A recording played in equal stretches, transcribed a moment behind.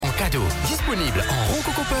cadeau. Disponible en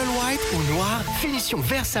rococo pearl white ou noir, finition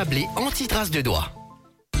vert sablé anti-trace de doigts.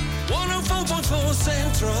 104.4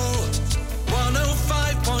 Central,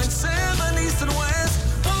 105.7 East and West,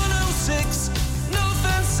 106 North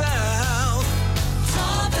and South,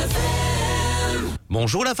 Top FM.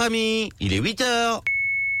 Bonjour la famille, il est 8h.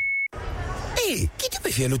 Hey, qui te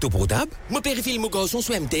peut faire l'auto portable? Moi périfile mon garçon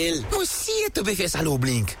sur MTL. Moi aussi, tu peux faire ça au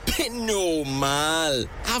Blink. Normal.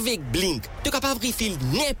 Avec Blink, tu es capable de refiler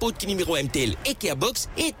n'importe quel numéro MTL et Box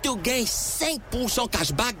et tu gagnes 5%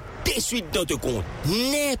 cashback de suite dans ton compte.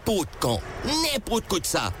 N'importe quand, n'importe quoi de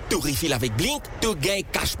ça. Tu refiles avec Blink, tu gagnes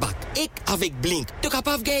cashback. Et avec Blink, tu es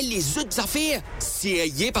capable de gagner les autres affaires.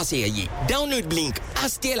 Sérieux pas sérieux. Download Blink,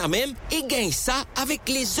 achetez la même et gagne ça avec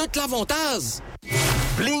les autres avantages.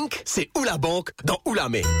 Blink, c'est ou la banque dans ou la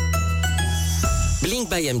main. Blink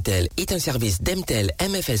by MTEL est un service d'MTEL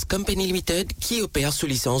MFS Company Limited qui opère sous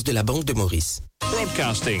licence de la Banque de Maurice.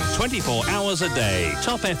 Broadcasting 24 hours a day.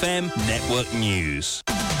 Top FM Network News.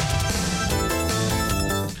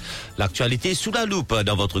 L'actualité sous la loupe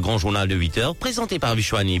dans votre grand journal de 8h, présenté par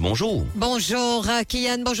Vichouani. Bonjour. Bonjour,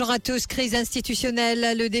 qu'une, bonjour à tous. Crise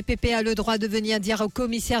institutionnelle. Le DPP a le droit de venir dire au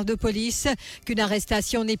commissaire de police qu'une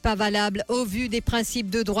arrestation n'est pas valable au vu des principes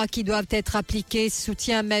de droit qui doivent être appliqués,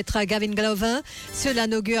 soutient maître Gavin Glover. Cela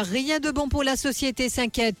n'augure rien de bon pour la société,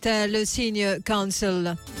 s'inquiète le Senior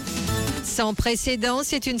Counsel. Sans précédent,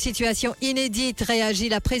 c'est une situation inédite, réagit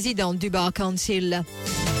la présidente du Bar Council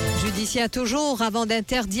Judiciaire toujours, avant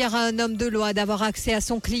d'interdire à un homme de loi d'avoir accès à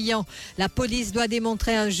son client. La police doit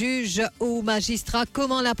démontrer à un juge ou magistrat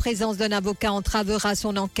comment la présence d'un avocat entravera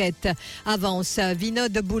son enquête. Avance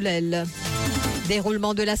Vinod Boolell.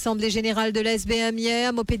 Déroulement de l'Assemblée générale de l'SBM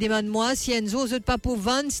hier, mopé demande-moi, Sienzo, zut papou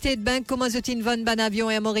van, State Bank, comment zutin van ban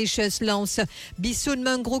avion Air Mauritius lance Bissoon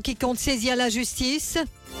Mungroo qui compte saisir la justice.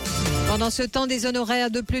 Pendant ce temps, des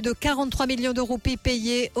honoraires de plus de 43 millions de roupies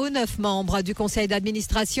payés aux 9 membres du conseil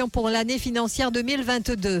d'administration pour l'année financière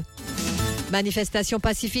 2022. Manifestation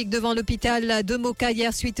pacifique devant l'hôpital de Moka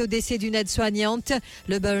hier suite au décès d'une aide-soignante.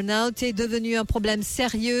 Le burn-out est devenu un problème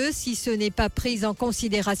sérieux. Si ce n'est pas pris en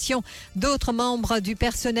considération, d'autres membres du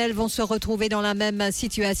personnel vont se retrouver dans la même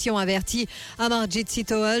situation, avertit Amarjeet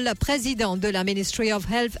Seetohul, présidente de la Ministry of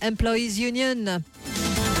Health Employees Union.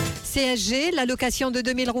 CSG, l'allocation de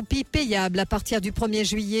 2000 roupies payable à partir du 1er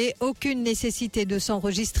juillet. Aucune nécessité de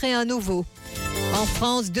s'enregistrer à nouveau. En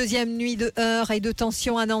France, deuxième nuit de heurts et de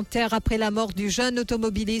tensions à Nanterre après la mort du jeune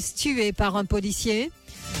automobiliste tué par un policier.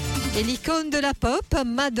 Et l'icône de la pop,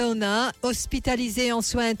 Madonna, hospitalisée en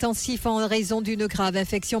soins intensifs en raison d'une grave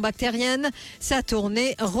infection bactérienne, sa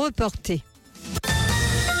tournée reportée.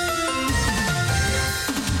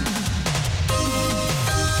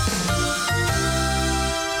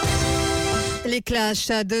 Les clashs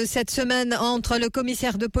de cette semaine entre le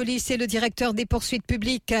commissaire de police et le directeur des poursuites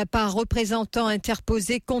publiques par représentant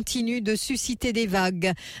interposé continuent de susciter des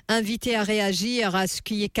vagues. Invité à réagir à ce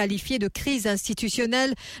qui est qualifié de crise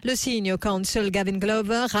institutionnelle, le Senior Counsel Gavin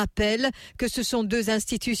Glover rappelle que ce sont deux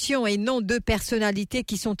institutions et non deux personnalités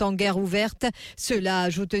qui sont en guerre ouverte. Cela,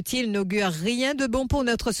 ajoute-t-il, n'augure rien de bon pour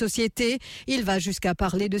notre société. Il va jusqu'à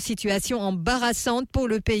parler de situation embarrassante pour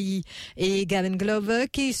le pays. Et Gavin Glover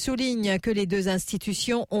qui souligne que les deux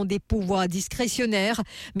institutions ont des pouvoirs discrétionnaires,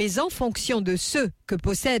 mais en fonction de ceux que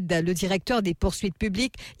possède le directeur des poursuites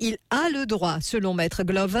publiques, il a le droit, selon Maître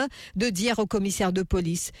Glover, de dire au commissaire de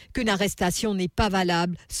police qu'une arrestation n'est pas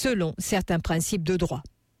valable selon certains principes de droit.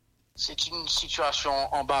 C'est une situation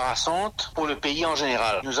embarrassante pour le pays en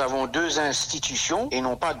général. Nous avons deux institutions et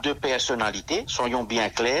non pas deux personnalités. Soyons bien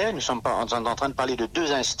clairs, nous sommes pas en train de parler de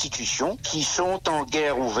deux institutions qui sont en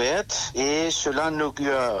guerre ouverte et cela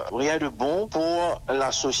n'augure rien de bon pour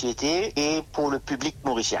la société et pour le public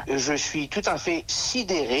mauricien. Je suis tout à fait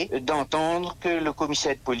sidéré d'entendre que le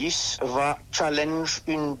commissaire de police va challenge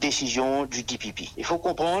une décision du DPP. Il faut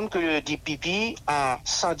comprendre que le DPP a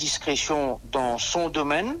sa discrétion dans son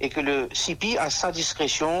domaine et que le CP a sa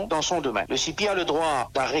discrétion dans son domaine. Le CP a le droit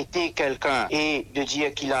d'arrêter quelqu'un et de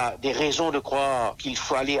dire qu'il a des raisons de croire qu'il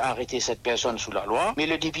faut aller arrêter cette personne sous la loi, mais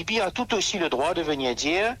le DPP a tout aussi le droit de venir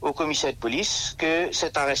dire au commissaire de police que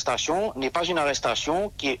cette arrestation n'est pas une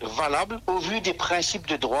arrestation qui est valable au vu des principes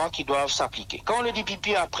de droit qui doivent s'appliquer. Quand le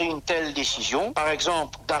DPP a pris une telle décision, par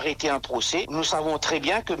exemple d'arrêter un procès, nous savons très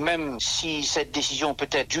bien que même si cette décision peut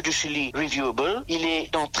être judicially reviewable, il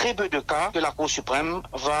est dans très peu de cas que la Cour suprême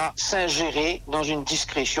va pas s'ingérer dans une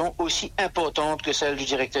discrétion aussi importante que celle du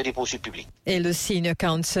directeur des poursuites publiques. Et le Senior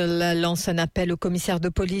Counsel lance un appel au commissaire de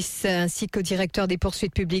police ainsi qu'au directeur des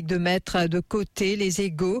poursuites publiques de mettre de côté les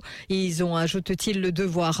égos. Ils ont, ajoute-t-il, le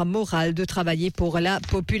devoir moral de travailler pour la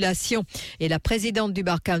population. Et la présidente du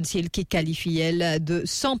Bar Council qui qualifie, elle, de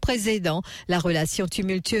sans précédent la relation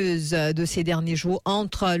tumultueuse de ces derniers jours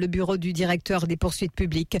entre le bureau du directeur des poursuites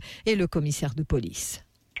publiques et le commissaire de police.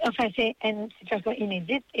 Enfin, c'est une situation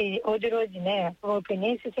inédite et hors de l'ordinaire. Vous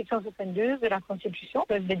reprenez, c'est section 72 de la Constitution.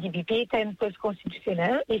 Le DPP est un poste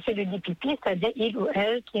constitutionnel et c'est le DPP, c'est-à-dire il ou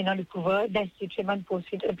elle, qui est dans le pouvoir d'instituer une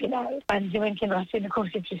poursuite pénale. Par exemple, qui est dans la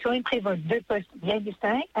Constitution, il prévoit 2 postes bien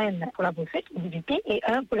distincts, un pour la poursuite, le DPP, et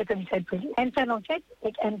un pour le commissaire de police. Un fait l'enquête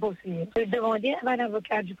et un poursuivre. Vous demandez à un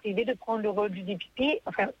avocat du privé de prendre le rôle du DPP,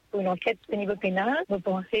 enfin, pour une enquête au niveau pénal. Vous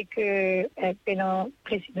pensez que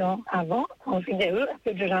précédent avant, on fait des erreurs,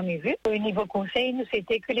 que je jamais vu. Au niveau conseil, nous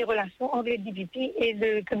c'était que les relations entre le DPP et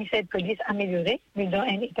le commissaire de police améliorées, mais dans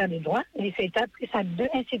un état de droit. Et c'est état que ces 2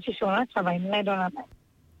 institutions-là travaillent main dans la main.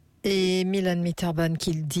 Et Milan Mitterban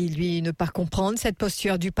qui dit, lui, ne pas comprendre cette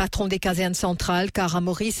posture du patron des casernes centrales, car à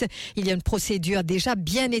Maurice, il y a une procédure déjà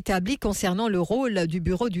bien établie concernant le rôle du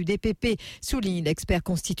bureau du DPP, souligne l'expert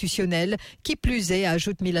constitutionnel. Qui plus est,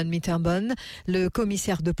 ajoute Milan Mitterban, le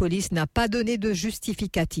commissaire de police n'a pas donné de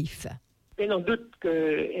justificatif. Il n'en doute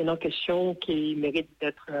qu'une en question qui mérite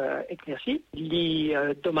d'être éclaircie. Il est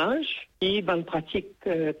dommage et une pratique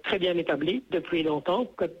très bien établie depuis longtemps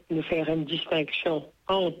que de faire une distinction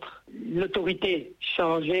entre l'autorité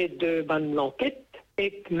chargée de l'enquête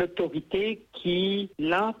et l'autorité qui,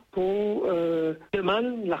 là, pour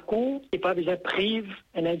demander la Cour et pas déjà prive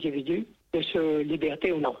un individu de sa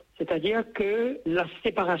liberté ou non. C'est-à-dire que la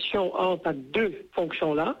séparation entre 2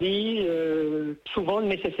 fonctions-là est souvent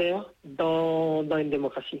nécessaire dans une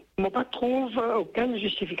démocratie. On ne trouve aucune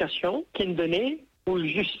justification qui est donnée pour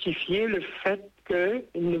justifier le fait que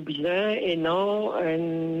nous besoin et non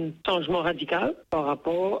un changement radical par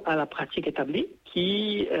rapport à la pratique établie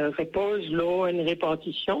qui repose là une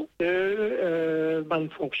répartition de bonnes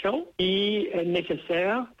fonctions qui est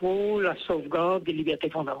nécessaire pour la sauvegarde des libertés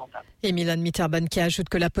fondamentales. Et Milan Mitterban qui ajoute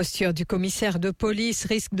que la posture du commissaire de police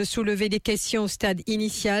risque de soulever des questions au stade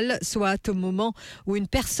initial, soit au moment où une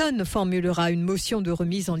personne formulera une motion de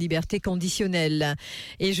remise en liberté conditionnelle.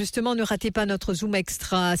 Et justement, ne ratez pas notre Zoom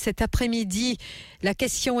Extra. Cet après-midi, la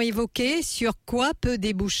question évoquée sur quoi peut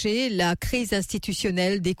déboucher la crise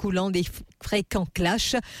institutionnelle découlant des fréquents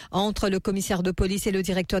clashs entre le commissaire de police et le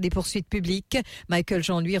directeur des poursuites publiques. Michael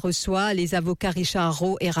Jean, lui, reçoit les avocats Richard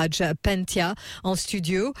Rowe et Raj Pentia en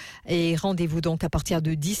studio. Et rendez-vous donc à partir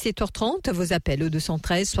de 17h30. Vos appels au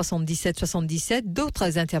 213 77 77,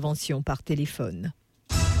 d'autres interventions par téléphone.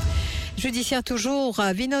 Judiciaire toujours,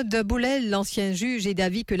 Vinod Boolell, l'ancien juge, est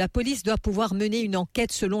d'avis que la police doit pouvoir mener une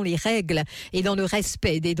enquête selon les règles et dans le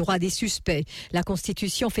respect des droits des suspects. La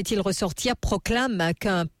Constitution, fait-il ressortir, proclame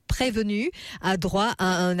qu'un prévenu a droit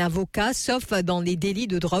à un avocat, sauf dans les délits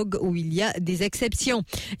de drogue où il y a des exceptions.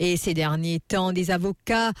 Et ces derniers temps, des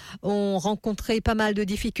avocats ont rencontré pas mal de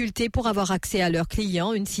difficultés pour avoir accès à leurs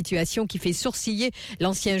clients, une situation qui fait sourciller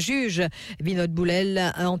l'ancien juge. Vinod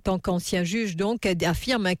Boolell, en tant qu'ancien juge, donc,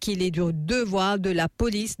 affirme qu'il est du devoir de la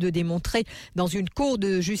police de démontrer dans une cour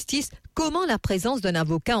de justice comment la présence d'un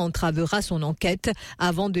avocat entravera son enquête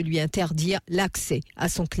avant de lui interdire l'accès à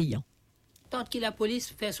son client. Tant que la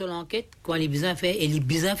police fait son enquête, quand elle est bien fait, elle est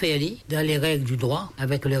bien fait dans les règles du droit,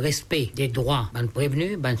 avec le respect des droits, ben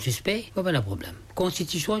prévenu, ben suspect, pas de problème.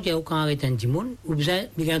 Constitution, il y a aucun arrêté de monde, ou bien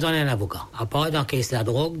il y a un avocat. À part dans le cas de la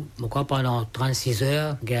drogue, pendant 36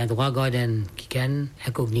 heures, il y a un droit garden qu'une,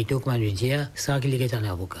 incognito, comment lui dire, sans qu'il y ait un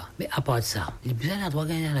avocat. Mais à part de ça, il y a besoin d'un droit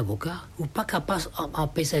gagner un avocat, ou pas capable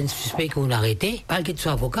d'empêcher un suspect qu'on a arrêté, pas qu'il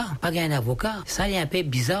soit avocat, pas gagner un avocat. Ça, il y a un peu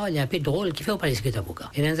bizarre, il y a un peu drôle, qui fait pas les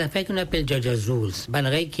avocat. Et dans un fait qu'on appelle judge's rules, ben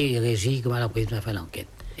règle qui régit comment la police va faire l'enquête.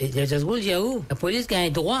 Et judge's rules, il y a où? La police a un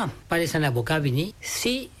droit, pas laisser un avocat venir,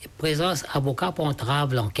 si présence avocat pour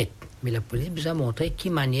entrave l'enquête. Mais la police nous a montré qui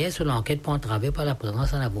manière sur l'enquête pour entraver par la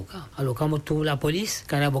présence d'un avocat. Alors quand on trouve la police,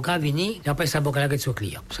 quand l'avocat vient, il appelle cet avocat là son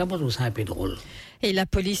client. Ça, moi, je trouve ça un peu drôle. Et la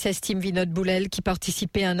police estime Vinod Boolell, qui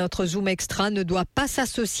participait à notre Zoom Extra, ne doit pas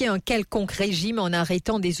s'associer à un quelconque régime en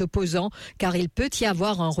arrêtant des opposants, car il peut y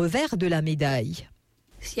avoir un revers de la médaille.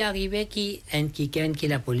 S'il arrivait qui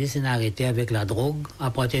la police a arrêté avec la drogue,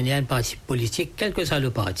 appartenait à un parti politique, quel que soit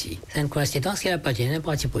le parti. C'est une coïncidence qu'il appartenait à un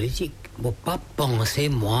parti politique. Je ne peux pas penser,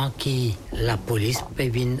 moi, que la police peut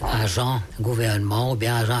venir agent gouvernement ou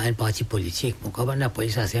bien agent un parti politique. Pourquoi la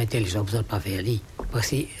police est assez intelligente pour ne pas faire ça? Parce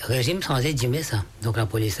que le régime sans dire ça. Donc la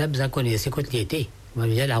police a besoin de connaître ce qu'il était. On va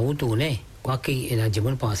dire la roue tournée. Quoique, il a dit,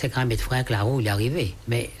 on pensait qu'un mettre frein avec la roue, il est arrivé.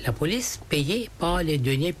 Mais la police payée par les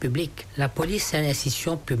deniers publics. La police, c'est une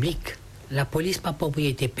institution publique. La police, pas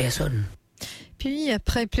propriété personne. Puis,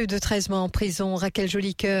 après plus de 13 mois en prison, Raquel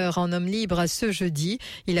Jolicoeur en homme libre ce jeudi.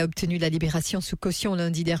 Il a obtenu la libération sous caution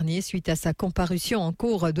lundi dernier suite à sa comparution en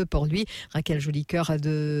cours de pour lui. Raquel Jolicoeur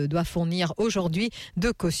doit fournir aujourd'hui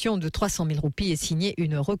deux cautions de 300 000 roupies et signer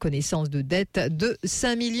une reconnaissance de dette de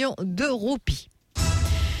 5 millions de roupies.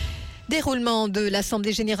 Déroulement de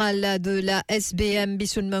l'Assemblée générale de la SBM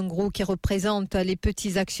Bissoon Mungroo qui représente les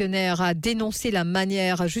petits actionnaires a dénoncé la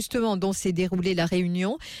manière justement dont s'est déroulée la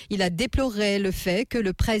réunion. Il a déploré le fait que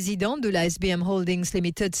le président de la SBM Holdings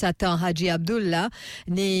Limited, Satan Haji Abdullah,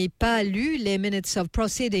 n'ait pas lu les minutes of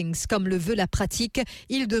proceedings comme le veut la pratique.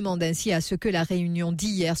 Il demande ainsi à ce que la réunion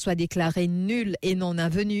d'hier soit déclarée nulle et non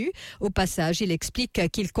avenue. Au passage, il explique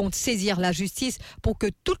qu'il compte saisir la justice pour que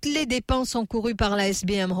toutes les dépenses encourues par la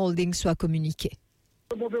SBM Holdings soient communiquées.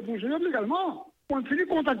 On peut poursuivre légalement. On finit de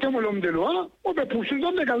contacter l'homme de loi. On peut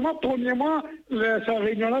poursuivre légalement. Premièrement, sa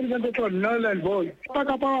réunion-là vient d'être nulle, elle voit. Pas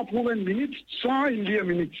capable d'approuver une minute sans une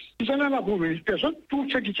minute. Si ça n'a pas approuvé, personne, tout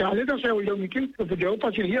ce qui est allé dans cette réunion meeting, on peut dire,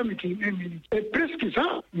 pas qu'il y a une minute. Et plus que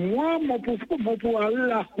ça, moi, pour aller à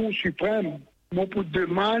la Cour suprême, moi, pour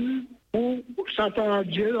demander pour Satan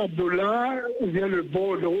Haji Abdullah, ou bien le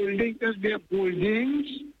board holding, SBM Holdings,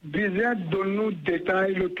 besoin de nous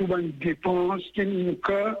détailler le tout de dépenses qui nous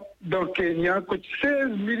cas dans Kenya, coûte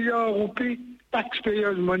 16 milliards de roupies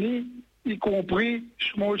taxpayers money, y compris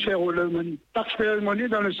small shareholder money. Taxpayers money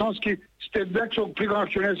dans le sens que c'était bien que son plus grand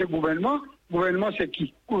actionnaire c'est le gouvernement. Le gouvernement c'est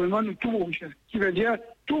qui? Le gouvernement nous tout Mauricien. Ce qui veut dire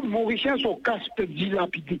tout Mauricien sont casse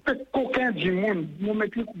dilapidé. Peut-être qu'aucun du monde, nous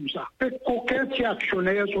mettons comme ça. Peut-être qu'aucun petit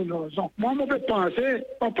actionnaire sur nos raisons. Moi, je peux penser,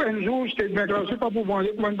 après un jour, j'étais bien classé, pas pour vendre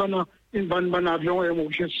une bonne avion et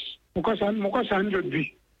Mauritius. Pourquoi ça a une autre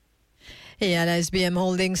vie? Et à la SBM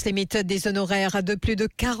Holdings Limited, des honoraires de plus de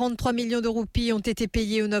 43 millions de roupies ont été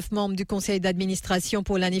payés aux 9 membres du conseil d'administration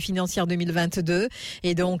pour l'année financière 2022.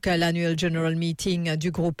 Et donc, l'annual general meeting du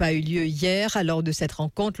groupe a eu lieu hier. Lors de cette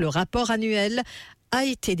rencontre, le rapport annuel a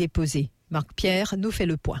été déposé. Marc Pierre nous fait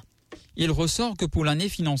le point. Il ressort que pour l'année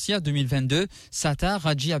financière 2022, Satan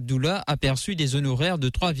Haji Abdullah a perçu des honoraires de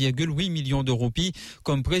 3,8 millions de roupies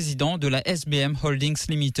comme président de la SBM Holdings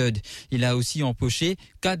Limited. Il a aussi empoché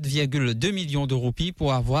 4,2 millions de roupies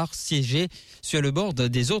pour avoir siégé sur le board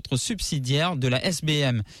des autres subsidiaires de la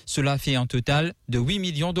SBM. Cela fait un total de 8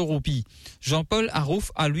 millions de roupies. Jean-Paul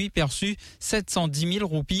Harouf a lui perçu 710 000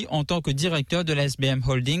 roupies en tant que directeur de la SBM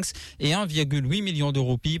Holdings et 1,8 million de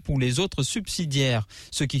roupies pour les autres subsidiaires,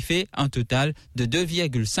 ce qui fait un total de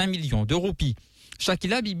 2,5 millions de roupies.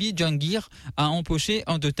 Shakila Bibi Jangir a empoché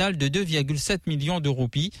un total de 2,7 millions de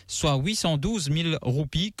roupies, soit 812 000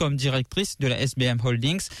 roupies comme directrice de la SBM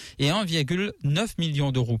Holdings et 1,9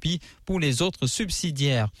 million de roupies pour les autres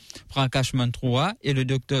subsidiaires. Prakash Mantroa et le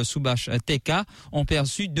Dr Subhash Teka ont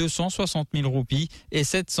perçu 260 000 roupies et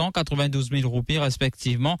 792 000 roupies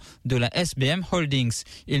respectivement de la SBM Holdings.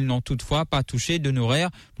 Ils n'ont toutefois pas touché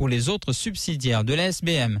d'honoraires pour les autres subsidiaires de la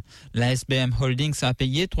SBM. La SBM Holdings a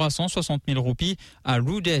payé 360 000 roupies à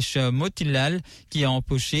Rudesh Motilal qui a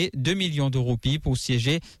empoché 2 millions de roupies pour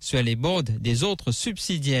siéger sur les boards des autres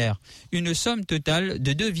subsidiaires. Une somme totale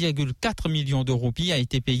de 2,4 millions de roupies a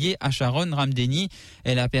été payée à Sharon Ramdeni.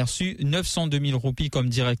 Elle a perçu 902 000 roupies comme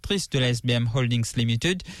directrice de la SBM Holdings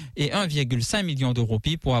Limited et 1,5 million de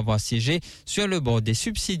roupies pour avoir siégé sur le board des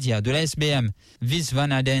subsidiaires de la SBM.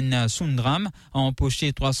 Visvanaden Sundram a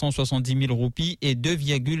empoché 370 000 roupies et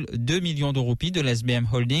 2,2 millions de roupies de la SBM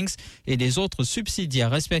Holdings et des autres subsidiaires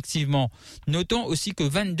respectivement. Notons aussi que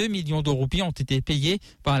 22 millions de roupies ont été payés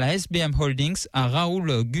par la SBM Holdings à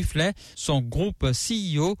Raoul Gufflet, son groupe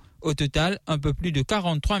CEO. Au total, un peu plus de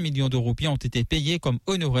 43 millions de roupies ont été payés comme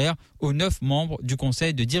honoraires aux 9 membres du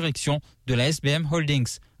conseil de direction de la SBM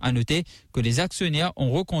Holdings. À noter que les actionnaires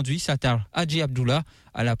ont reconduit Satan Haji Abdullah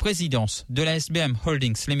à la présidence de la SBM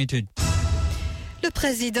Holdings Limited. Le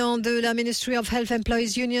président de la Ministry of Health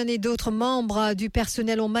Employees Union et d'autres membres du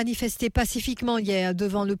personnel ont manifesté pacifiquement hier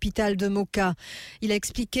devant l'hôpital de Moka. Il a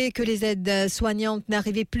expliqué que les aides-soignantes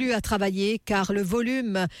n'arrivaient plus à travailler car le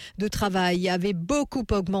volume de travail avait beaucoup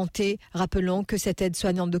augmenté. Rappelons que cette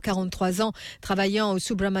aide-soignante de 43 ans travaillant au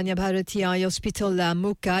Subramania Bharati Eye Hospital à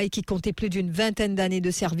Moka et qui comptait plus d'une vingtaine d'années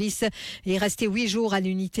de service est restée 8 jours à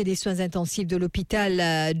l'unité des soins intensifs de l'hôpital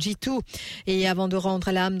G2. Et avant de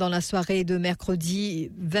rendre l'âme dans la soirée de mercredi,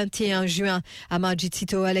 jeudi 21 juin. Amarjeet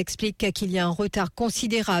Seetohul explique qu'il y a un retard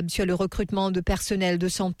considérable sur le recrutement de personnel de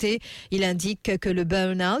santé. Il indique que le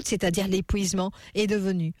burn-out, c'est-à-dire l'épuisement, est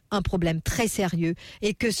devenu un problème très sérieux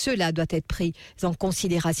et que cela doit être pris en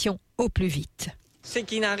considération au plus vite. Ce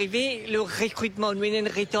qui est arrivé, le recrutement, nous avons un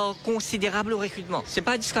retard considérable au recrutement. C'est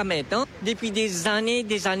pas jusqu'à maintenant. Depuis des années,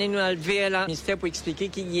 nous avons levé à ministère pour expliquer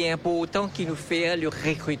qu'il est important qu'il nous fait le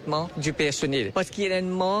recrutement du personnel. Parce qu'il y a un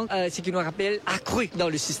manque, ce qui nous rappelle, accru dans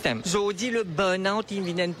le système. Aujourd'hui, le burn-out, il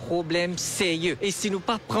est un problème sérieux. Et si nous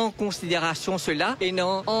pas prenons en considération cela, et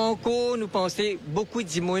non, encore, nous pensons beaucoup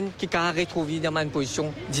de monde qui ont retrouvé dans une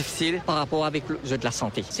position difficile par rapport avec le jeu de la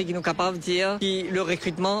santé. C'est qui nous capable de dire que le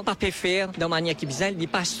recrutement pas peut faire de manière qui il n'est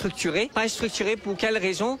pas structuré. Pas structuré pour quelle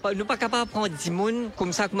raison? Nous ne pas capable de prendre 10 personnes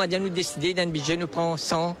comme ça, comme nous décider d'un budget, nous prenons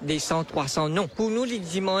 100, 200, 300. Non. Pour nous, les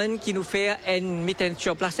 10 personnes qui nous fait mettre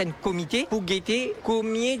sur place un comité pour guetter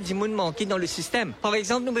combien de personnes manquent dans le système. Par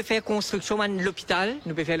exemple, nous pouvons faire construction de l'hôpital,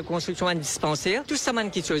 nous pouvons faire la construction d'un dispensaire, tout ça,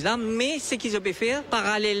 quelque chose là. Mais ce qu'ils peuvent faire,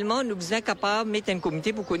 parallèlement, nous sommes capables de mettre un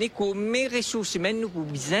comité pour connaître combien de ressources humaines nous avons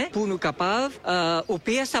besoin pour nous capables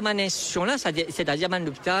opérer cette institution là, c'est-à-dire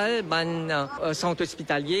l'hôpital, centre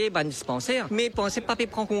hospitalier, dispensaire, mais pensez pas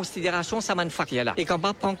prendre en considération ça manufacture là. Et quand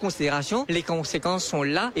pas prendre en considération, les conséquences sont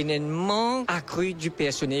là et un manque accru du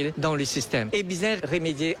personnel dans le système. Et bien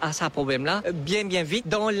remédier à ce problème-là bien vite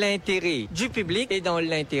dans l'intérêt du public et dans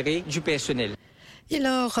l'intérêt du personnel. Et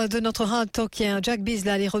lors de notre entretien, Jack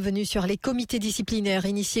Bislal est revenu sur les comités disciplinaires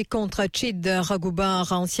initiés contre Chid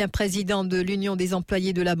Raghubar, ancien président de l'Union des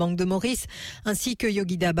employés de la Banque de Maurice, ainsi que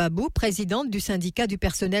Yogida Babou, présidente du syndicat du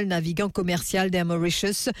personnel navigant commercial d'Air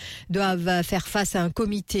Mauritius, doivent faire face à un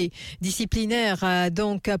comité disciplinaire.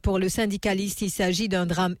 Donc, pour le syndicaliste, il s'agit d'un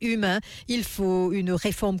drame humain. Il faut une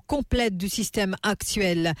réforme complète du système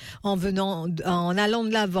actuel en allant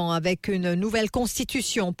de l'avant avec une nouvelle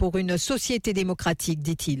constitution pour une société démocratique,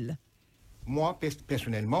 dit-il. Moi,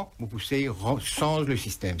 personnellement, vous poussez change le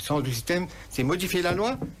système. Change le système, c'est modifier la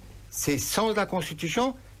loi, c'est change la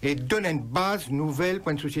constitution et donner une base nouvelle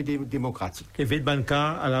pour une société démocratique. Et vite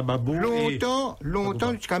banca à la babou. Longtemps, nous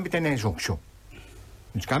avons mis une injonction.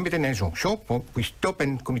 Nous avons mis une injonction pour stopper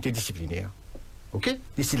un comité disciplinaire. OK?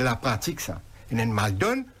 D'ici de la pratique, ça. Il y a une mal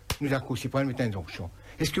donne, nous avons la Cour suprême mis une injonction.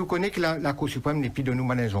 Est-ce que vous connaissez que la Cour suprême n'est plus de nous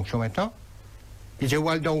une injonction maintenant? Il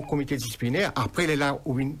est dans le comité disciplinaire, après il est là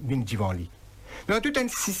où il devant lui. Nous avons tout un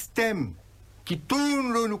système qui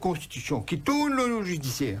tourne nos constitutions, qui tourne nos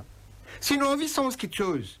judiciaires. Si nous avons envie de quelque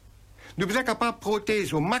chose, nous sommes capables de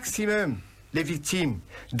protéger au maximum les victimes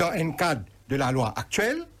dans un cadre de la loi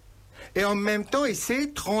actuelle, et en même temps essayer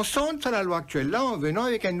de transcender sur la loi actuelle, là, en venant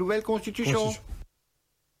avec une nouvelle constitution.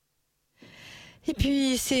 Et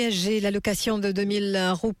puis CSG, l'allocation de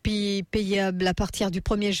 2000 roupies payable à partir du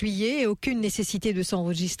 1er juillet et aucune nécessité de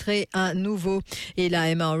s'enregistrer à nouveau. Et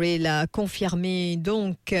la MRA l'a confirmé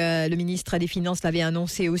donc. Le ministre des Finances l'avait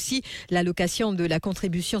annoncé aussi. L'allocation de la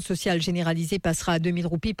contribution sociale généralisée passera à 2000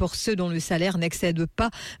 roupies pour ceux dont le salaire n'excède pas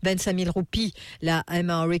 25 000 roupies. La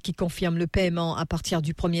MRA qui confirme le paiement à partir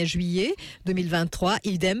du 1er juillet 2023.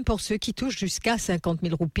 Idem pour ceux qui touchent jusqu'à 50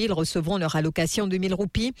 000 roupies. Ils recevront leur allocation de 1000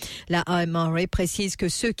 roupies. La MRA précise que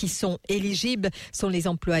ceux qui sont éligibles sont les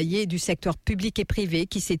employés du secteur public et privé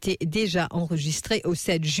qui s'étaient déjà enregistrés au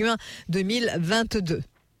 7 juin 2022.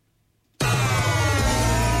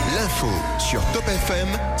 L'info sur Top FM,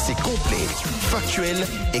 c'est complet, factuel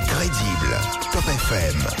et crédible. Top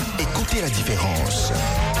FM, écoutez la différence.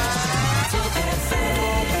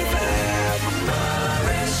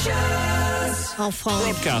 En France.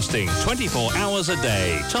 Broadcasting 24 hours a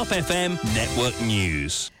day. Top FM Network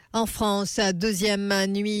News. En France, deuxième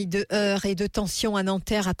nuit de heurts et de tensions à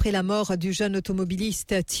Nanterre après la mort du jeune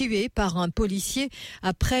automobiliste tué par un policier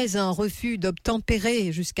après un refus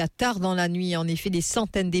d'obtempérer jusqu'à tard dans la nuit. En effet, des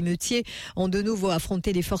centaines d'émeutiers ont de nouveau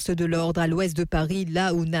affronté les forces de l'ordre à l'ouest de Paris,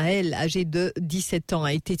 là où Naël, âgé de 17 ans,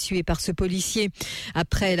 a été tué par ce policier.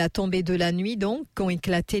 Après la tombée de la nuit, donc, ont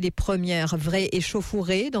éclaté les premières vraies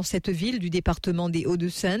échauffourées dans cette ville du département des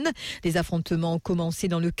Hauts-de-Seine. Les affrontements ont commencé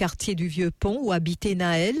dans le quartier du Vieux-Pont où habitait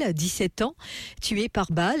Naël, 17 ans, tué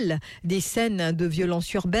par balle. Des scènes de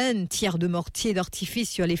violence urbaine, tirs de mortier d'artifice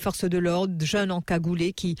sur les forces de l'ordre, jeunes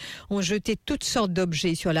encagoulés qui ont jeté toutes sortes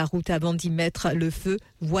d'objets sur la route avant d'y mettre le feu,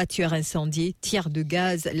 voitures incendiées, tirs de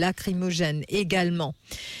gaz lacrymogène également.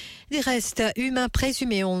 Des restes humains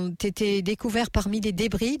présumés ont été découverts parmi les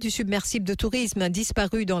débris du submersible de tourisme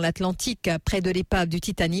disparu dans l'Atlantique près de l'épave du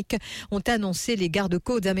Titanic, ont annoncé les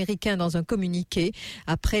gardes-côtes américains dans un communiqué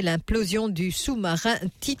après l'implosion du sous-marin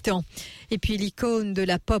Titan. Et puis l'icône de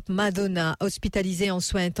la pop Madonna, hospitalisée en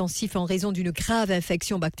soins intensifs en raison d'une grave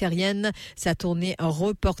infection bactérienne, sa tournée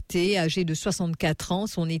reportée. Âgée de 64 ans,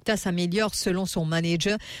 son état s'améliore selon son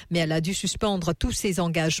manager, mais elle a dû suspendre tous ses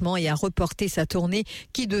engagements et a reporté sa tournée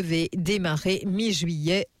qui devait démarrer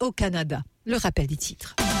mi-juillet au Canada. Le rappel des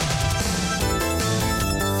titres.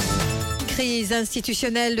 Crise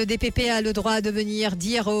institutionnelle, le DPP a le droit de venir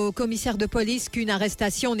dire au commissaire de police qu'une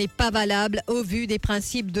arrestation n'est pas valable au vu des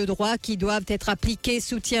principes de droit qui doivent être appliqués,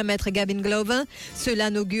 soutient Maître Gavin Glover.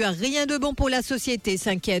 Cela n'augure rien de bon pour la société,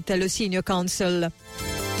 s'inquiète le Senior Counsel.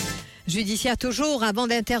 Judiciaire toujours, avant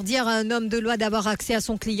d'interdire à un homme de loi d'avoir accès à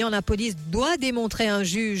son client, la police doit démontrer à un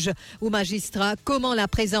juge ou magistrat comment la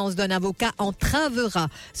présence d'un avocat entravera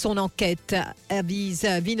son enquête, avise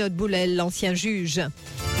Vinod Boolell, l'ancien juge.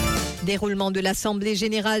 Déroulement de l'Assemblée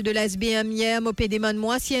générale de la SBM hier, mopé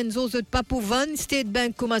demande-moi, si Enzo zot papouvan, State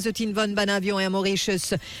Bank kumazotin von banavion Air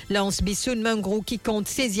Mauritius, lance Bissoon Mungroo qui compte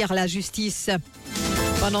saisir la justice.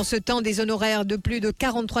 Pendant ce temps, des honoraires de plus de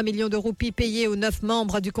 43 millions de roupies payés aux 9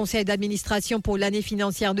 membres du conseil d'administration pour l'année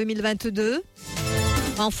financière 2022.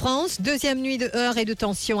 En France, deuxième nuit de heurts et de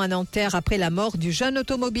tension à Nanterre après la mort du jeune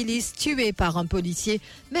automobiliste tué par un policier.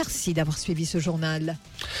 Merci d'avoir suivi ce journal.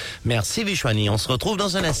 Merci Vishwani. On se retrouve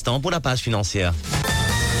dans un instant pour la page financière.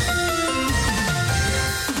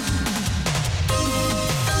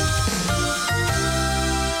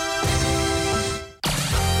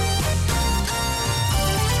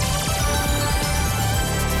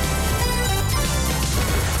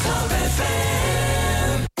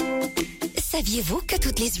 Saviez-vous que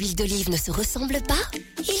toutes les huiles d'olive ne se ressemblent pas?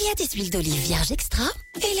 Il y a des huiles d'olive vierges extra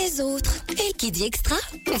et les autres. Et qui dit extra,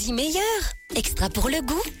 dit meilleur. Extra pour le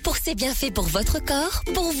goût, pour ses bienfaits pour votre corps,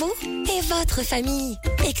 pour vous et votre famille.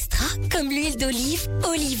 Extra comme l'huile d'olive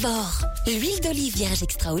Olivor. L'huile d'olive vierge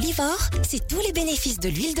extra Olivor, c'est tous les bénéfices de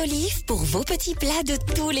l'huile d'olive pour vos petits plats de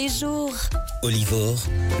tous les jours. Olivor,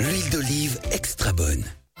 l'huile d'olive extra bonne.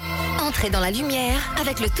 Entrez dans la lumière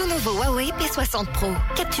avec le tout nouveau Huawei P60 Pro.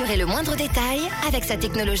 Capturez le moindre détail avec sa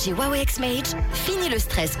technologie Huawei X-Mage. Fini le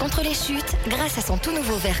stress contre les chutes grâce à son tout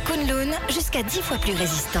nouveau verre Kunlun, jusqu'à 10 fois plus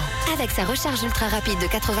résistant. Avec sa recharge ultra rapide de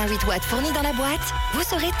 88 watts fournie dans la boîte, vous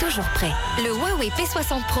serez toujours prêt. Le Huawei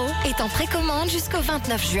P60 Pro est en précommande jusqu'au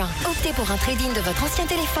 29 juin. Optez pour un trade-in de votre ancien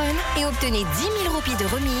téléphone et obtenez 10 000 roupies de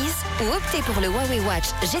remise, ou optez pour le Huawei Watch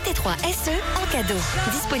GT3 SE en cadeau.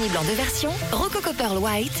 Disponible en 2 versions, Rococo Pearl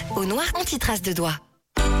White au noir anti-trace de doigts.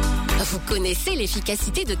 Vous connaissez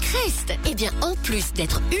l'efficacité de Crest? Eh bien, en plus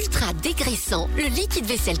d'être ultra dégraissant, le liquide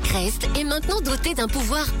vaisselle Crest est maintenant doté d'un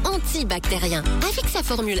pouvoir antibactérien. Avec sa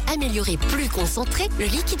formule améliorée plus concentrée, le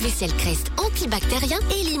liquide vaisselle Crest antibactérien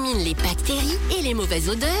élimine les bactéries et les mauvaises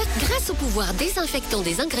odeurs grâce au pouvoir désinfectant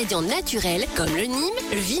des ingrédients naturels comme le Nîmes,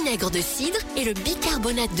 le vinaigre de cidre et le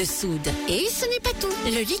bicarbonate de soude. Et ce n'est pas tout.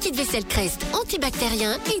 Le liquide vaisselle Crest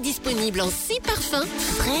antibactérien est disponible en 6 parfums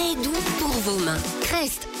frais et doux pour vos mains.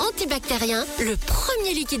 Crest antibactérien, le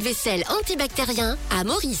premier liquide vaisselle antibactérien à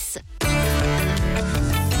Maurice.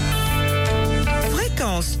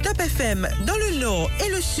 Fréquence Top FM dans le nord et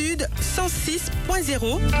le sud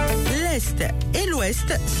 106.0, l'est et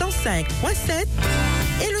l'ouest 105.7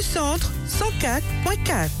 et le centre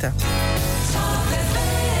 104.4.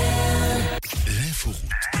 L'inforoute.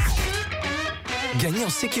 Gagnez en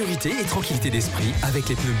sécurité et tranquillité d'esprit avec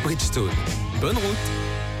les pneus Bridgestone. Bonne route.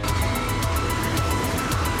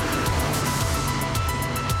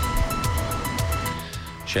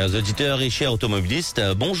 Chers auditeurs et chers automobilistes,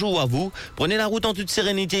 bonjour à vous. Prenez la route en toute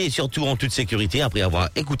sérénité et surtout en toute sécurité après avoir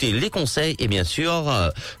écouté les conseils. Et bien sûr,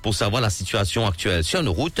 pour savoir la situation actuelle sur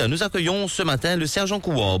nos routes, nous accueillons ce matin le sergent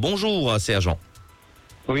Couard. Bonjour, sergent.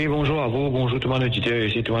 Oui, bonjour à vous. Bonjour tout le monde auditeur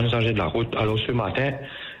et tout le monde usager de la route. Alors ce matin,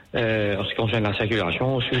 en ce qui concerne la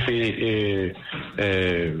circulation, je fais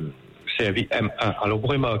servi M1. Alors, vous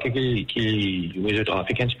remarquez qu'il le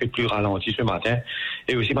trafic est un petit peu plus ralenti ce matin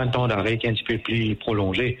et aussi un temps d'arrêt qui est un petit peu plus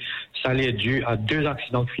prolongé. Ça est dû à 2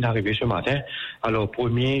 accidents qui viennent d'arriver ce matin. Alors,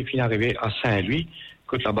 premier vient d'arriver à Saint-Louis.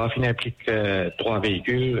 Écoute, là-bas, il implique 3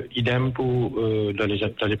 véhicules. Idem pour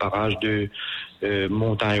dans les parages de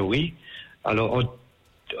Montagne-Oury. Alors,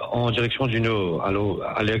 en direction du nord. Alors,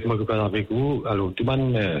 allez avec vous. Alors, tout le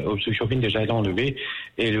monde, obstruction fine déjà été enlevée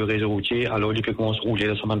et le réseau routier, alors, il peut commencer à rouler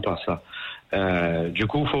dans ce même place-là. Du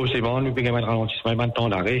coup, forcément, nous pouvons mettre un ralentissement et un temps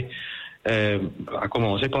d'arrêt. À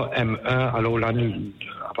commencer par M1. Alors là,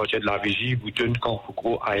 à partir de la Vigie, Bouton,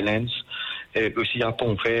 Canfoucro, Highlands, aussi à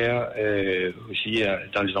Pontfer, aussi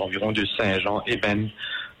dans les environs de Saint-Jean, Eben,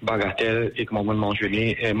 Bagatelle et, comme on m'a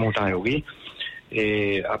mentionné, Montagne-Rouy.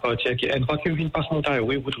 Et à partir une fois qu'une passe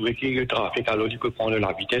Montagne-Rouy, vous trouvez qu'il y a le trafic, alors il peut prendre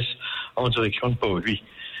la vitesse en direction de Port-Louis.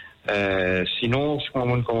 Sinon,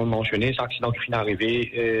 comme on mentionné, cet accident qui finit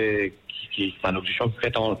d'arriver, qui est une obstruction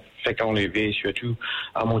fait qu'enlever, surtout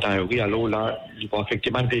à Montagne-Rouy, alors là, il va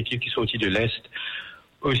affecter un véhicule qui sortit de l'Est,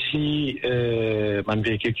 aussi un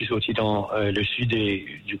véhicule qui sortit dans le sud et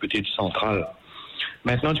du côté du central.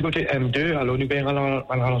 Maintenant, du côté M2, alors nous verrons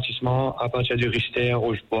un ralentissement à partir de Rister,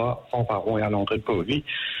 Rochebois, Fanfaron et à l'entrée de Port-Louis.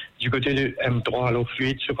 Du côté de M3, alors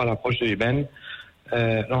fluide, sauf à l'approche de Eben.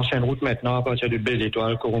 L'ancienne route maintenant à partir de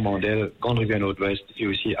Belle-Étoile, Coromandel, Grande-Rivière-Nord-Ouest et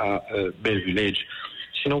aussi à Belle-Village.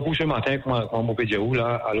 Sinon, pour ce matin, comme on peut dire,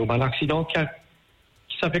 là, alors, un accident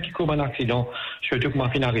ça fait qu'il y a un accident, surtout qu'on m'a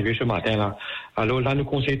fait arriver ce matin là. Alors là, nous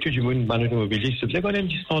conseillons tout du monde, un automobiliste, de faire une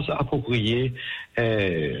distance appropriée,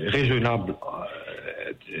 raisonnable,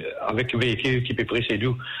 avec le véhicule qui peut précéder.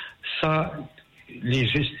 Ça, les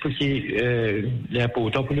gestes qui est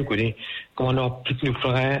important pour nous connaître, comment on a plus nos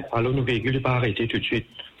freins, alors nos véhicules ne pas arrêter tout de suite.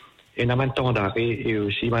 Et on a un temps d'arrêt et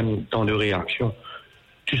aussi un temps de réaction.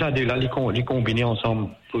 Tout ça, là, les combiner ensemble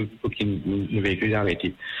pour que nos véhicules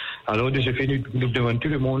arrêtent. Alors, de ce fait, nous demandons tout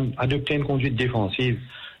le monde d'adopter une conduite défensive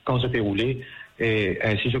quand ça fait rouler, et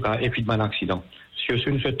ainsi éviter un accident. Sur ce,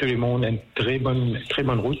 nous souhaitons tout le monde une très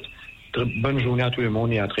bonne route, très bonne journée à tout le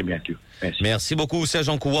monde et à très bientôt. Merci beaucoup,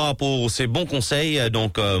 Sergent Koua, pour ces bons conseils.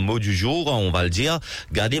 Donc, mot du jour, on va le dire.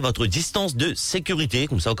 Gardez votre distance de sécurité.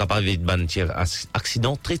 Comme ça, vous êtes capable d'éviter un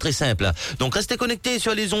accident très, très simple. Donc, restez connectés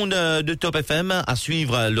sur les ondes de Top FM à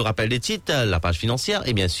suivre le rappel des titres, la page financière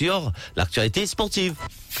et bien sûr, l'actualité sportive.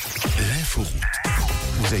 L'inforoute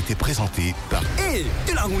vous a été présenté par... Hey,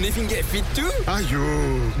 tu l'as roulé finger fit tout? Aïe,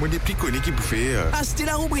 moi des petits connus qui bouffaient. Ah, c'était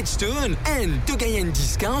la roue Bridgestone. Tu gagnes un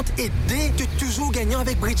discount et tu toujours gagnant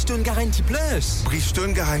avec Bridgestone Guarantee Plus.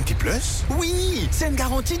 Bridgestone Guarantee Plus? Oui, c'est une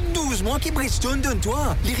garantie de 12 mois que Bridgestone donne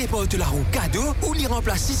toi. Les réportes la roue cadeau ou les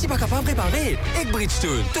remplacer si pas capable de réparer. Avec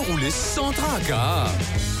Bridgestone, te rouler sans tracas.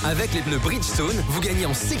 Avec les pneus Bridgestone, vous gagnez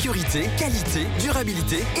en sécurité, qualité,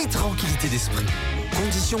 durabilité et tranquillité d'esprit.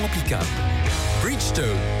 Conditions applicables. Bridgestone,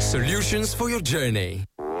 solutions for your journey.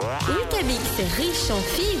 Vitamix, riche en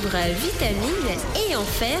fibres, vitamines et en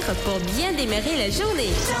fer pour bien démarrer la journée.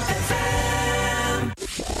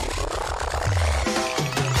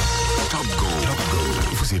 Top Go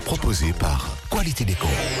vous est proposé par Qualité Déco.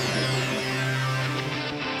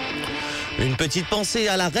 Une petite pensée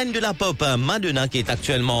à la reine de la pop, Madonna, qui est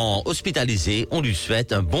actuellement hospitalisée. On lui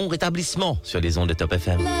souhaite un bon rétablissement sur les ondes de Top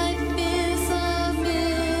FM.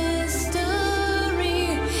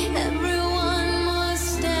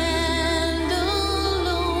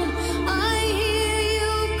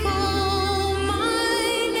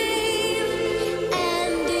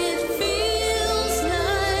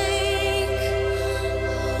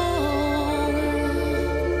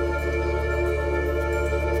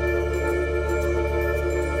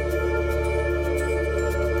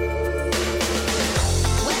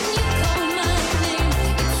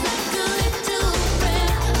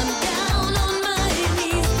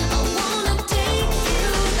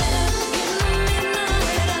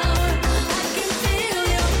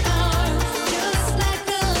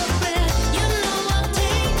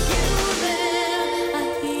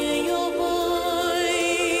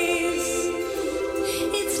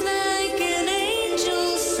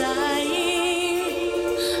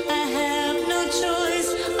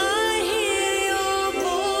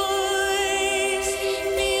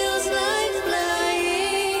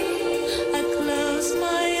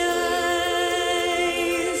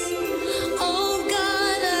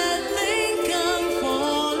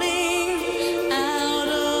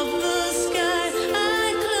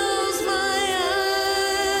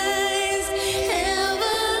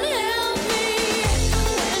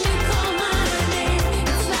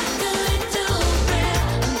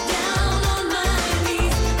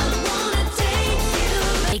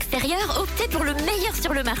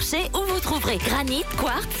 Où vous trouverez granit,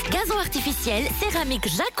 quartz, gazon artificiel, céramique,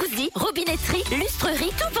 jacuzzi, robinetterie,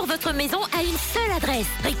 lustrerie, tout pour votre maison à une seule adresse.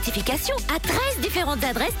 Rectification à 13 différentes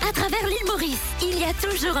adresses à travers l'île Maurice. Il y a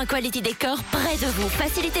toujours un Quality Décor près de vous.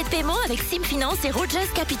 Facilité de paiement avec Sim Finance et Rogers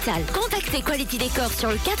Capital. Contactez Quality Décor sur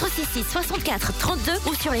le 466 64 32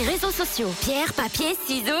 ou sur les réseaux sociaux. Pierre, papier,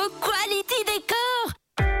 ciseaux, Quality Décor.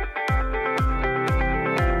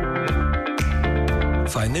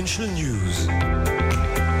 Financial News.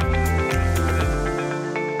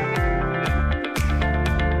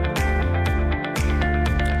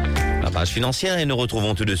 page financière et nous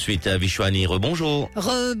retrouvons tout de suite Vishwani. Rebonjour.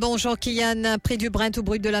 Rebonjour Kian. Prix du Brent au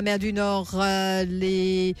brut de la mer du Nord.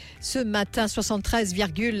 Ce matin,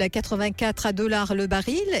 73,84 $ le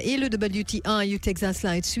baril. Et le WTI Texas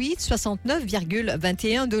Light Sweet,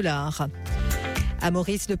 69,21 $. À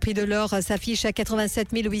Maurice, le prix de l'or s'affiche à 87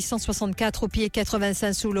 864 roupies et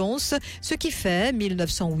 85 sous l'once, ce qui fait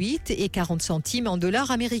 1908 et 40 centimes en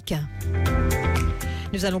dollars américains.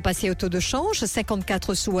 Nous allons passer au taux de change,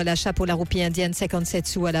 54 sous à l'achat pour la roupie indienne, 57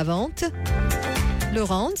 sous à la vente. Le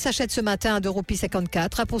rand s'achète ce matin à 2,54 roupies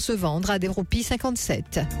pour se vendre à 2,57 roupies.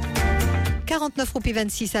 49 roupies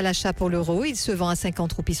 26 à l'achat pour l'euro, il se vend à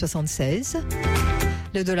 50 roupies 76.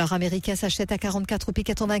 Le dollar américain s'achète à 44 roupies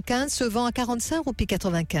 95, se vend à 45 roupies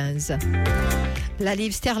 95. La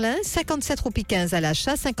livre sterling, 57 roupies 15 à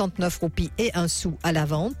l'achat, 59 roupies et 1 sou à la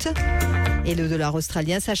vente. Et le dollar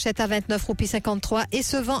australien s'achète à 29 roupies 53 et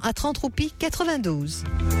se vend à 30 roupies 92.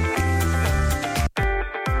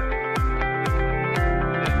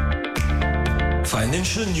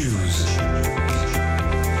 Financial News.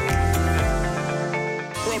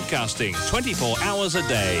 Broadcasting 24 hours a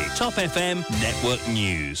day. Top FM Network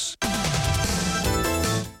News.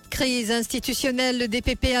 Crise institutionnelle, le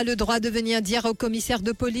DPP a le droit de venir dire au commissaire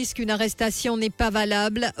de police qu'une arrestation n'est pas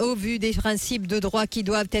valable au vu des principes de droit qui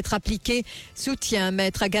doivent être appliqués. Soutient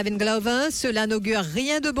Maître Gavin Glover. Cela n'augure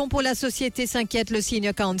rien de bon pour la société, s'inquiète le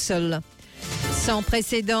Senior Counsel. Sans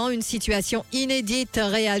précédent, une situation inédite,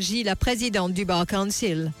 réagit la présidente du Bar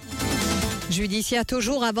Council. Judiciaire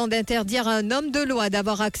toujours, avant d'interdire à un homme de loi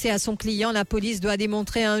d'avoir accès à son client, la police doit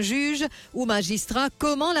démontrer à un juge ou magistrat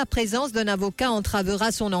comment la présence d'un avocat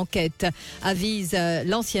entravera son enquête, avise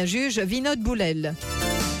l'ancien juge Vinod Boolell.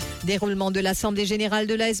 Déroulement de l'Assemblée générale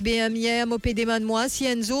de la SBM hier, mopé demande-moi,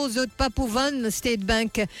 Sienzo, Zot Papouvan, State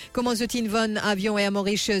Bank, comment Zotinvon, avion Air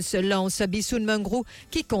Mauritius, lance Bissoon Mungroo,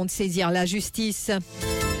 qui compte saisir la justice.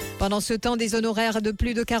 Pendant ce temps, des honoraires de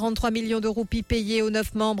plus de 43 millions de roupies payés aux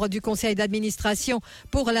 9 membres du conseil d'administration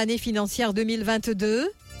pour l'année financière 2022.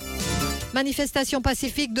 Manifestation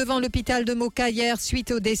pacifique devant l'hôpital de Moka hier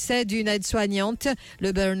suite au décès d'une aide-soignante.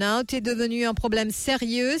 Le burn-out est devenu un problème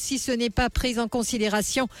sérieux. Si ce n'est pas pris en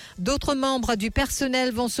considération, d'autres membres du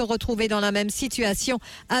personnel vont se retrouver dans la même situation,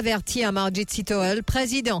 avertit Amarjeet Seetohul,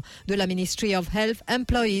 président de la Ministry of Health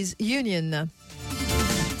Employees Union.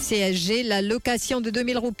 CSG, la location de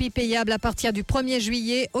 2000 roupies payable à partir du 1er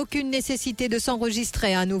juillet, aucune nécessité de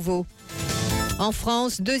s'enregistrer à nouveau. En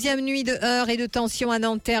France, deuxième nuit de heurts et de tensions à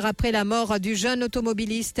Nanterre après la mort du jeune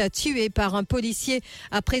automobiliste tué par un policier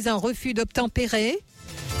après un refus d'obtempérer.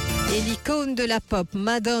 Et l'icône de la pop,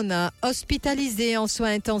 Madonna, hospitalisée en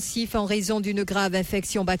soins intensifs en raison d'une grave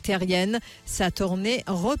infection bactérienne, sa tournée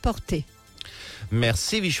reportée.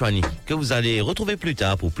 Merci Vishwani, que vous allez retrouver plus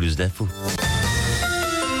tard pour plus d'infos.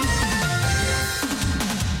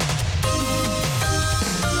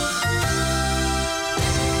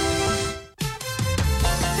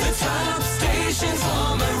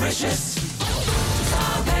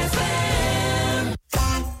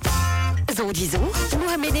 Zo disons, nous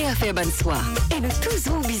amener à faire bonne soir. Et nous tous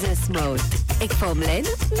au business mode. Et forme laine,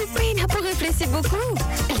 nous payons pour réfléchir beaucoup.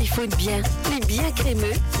 Les foutent bien, les bien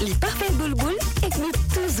crémeux, les parfaits boule-boule, et que nous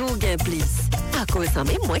tous au gain plus. À cause ça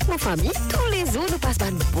même, moi et ma famille, tous les autres nous passent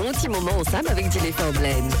un bon petit moment ensemble avec du lait forme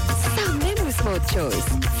laine. Ça même nous smart choice.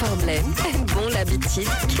 Forme laine, une bonne habitude,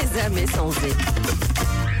 qu'est jamais sans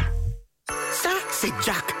Ça, c'est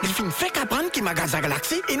Jack. Il fait une fake à prendre qui magasin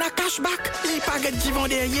Galaxy et n'a cashback. Il pague qui vend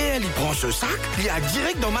derrière, il prend ce sac, il a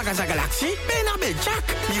direct dans magasin Galaxy, mais n'a pas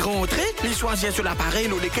Jack. Il rentre, il choisit sur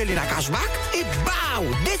l'appareil ou lequel il a cashback et bah,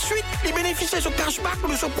 de suite, il bénéficie de ce cashback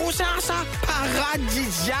pour se procès à ça.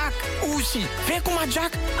 Paradisiaque. Aussi, fais comme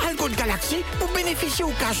Jack, al code Galaxy pour bénéficier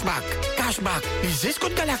au cashback. Cashback, lisez ce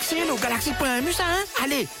code Galaxy, le Galaxy.mu ça, hein?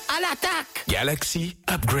 Allez, à l'attaque. Galaxy,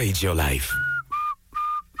 upgrade your life.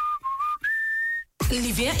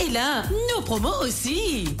 L'hiver est là, nos promos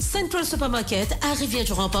aussi. Central Supermarket à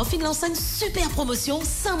Rivière-du-Rempart lance une super promotion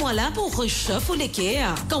 5 mois là pour réchauffe ou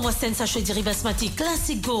l'équerre. Quand voici un sachet de riz basmati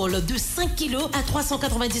Classic Gold de 5 kg à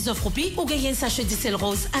 399 roupies ou gagnez un sachet de sel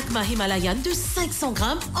rose Akma Himalayan de 500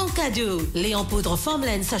 grammes en cadeau. Lait en poudre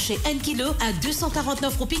Formland sachet 1 kg à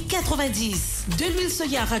 249 roupies 90. De l'huile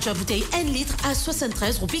soya Raja bouteille 1 litre à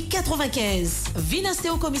 73 roupies 95. Vinasté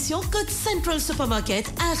aux commissions code Central Supermarket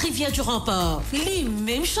à Rivière-du-Rempart.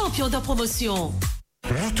 Même champion de promotion.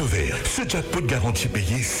 Route vert, ce jackpot garanti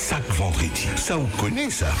payé chaque vendredi. Ça, on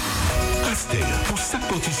connaît ça. Pastel, pour chaque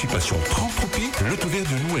participation 30 roupies, l'auto vert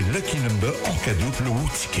de nous est Lucky Number en cadeau le haut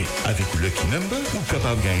ticket. Avec Lucky Number, vous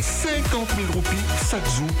capable de gagner 50 000 roupies chaque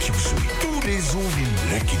jour qui vous souhaite. Tous les jours, une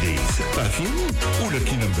Lucky Days. Pas fini? Ou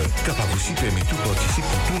Lucky Number, capable aussi permettre tout participer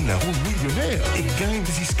pour tourner la roue millionnaire et gagne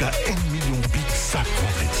jusqu'à 1 million de pics chaque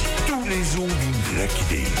vendredi. Tous les jours, une Lucky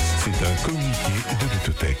Days. C'est un communiqué de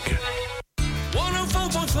l'Autotech.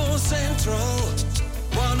 104.4 Central,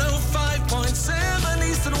 105.7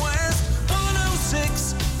 East and West,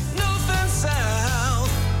 106 North and South.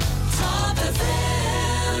 Top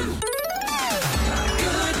FM.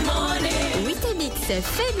 Good morning. Vitamix,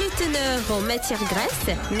 faible teneur en matière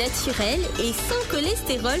grasse, naturelle et sans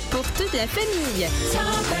cholestérol pour toute la famille.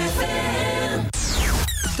 Top FM.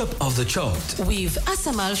 Top of the chart. With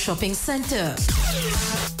Asamal Shopping Center.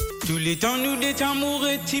 Tous les temps nous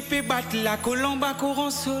détamoureux type et battre la colombe à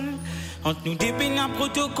courant sol. Entre nous des peines à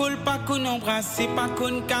protocole, pas qu'on embrasse, pas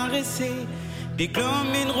qu'on caresse. Des clans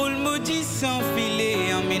mènent rôle maudit sans filet,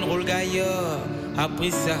 mènent rôle gaillard.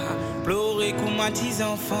 Après ça, pleurer comme à 10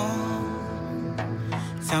 enfants.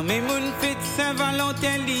 Ça même une fête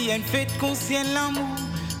Saint-Valentin, une fête consciente l'amour.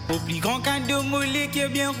 Au plus grand cadeau mollet qui est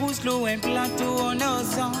bien rousse, l'eau, un plateau en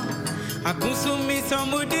osant. À consommer sans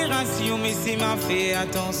modération, mais c'est ma fait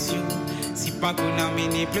attention. Si pas qu'on a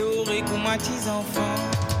mené pleurer comme à 10 enfants.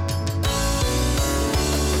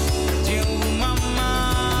 Dieu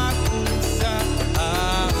maman, comme ça,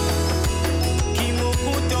 qui m'ont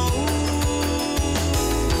content où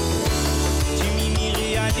tu m'y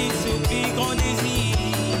réalises au plus grand désir.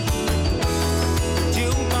 Dieu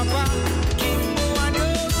papa, qui m'ont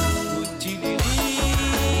adoré, où tu les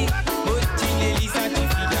lis, où tu les lis, ça te fait.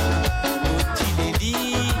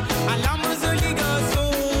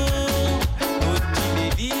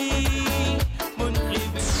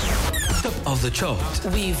 Of the chart.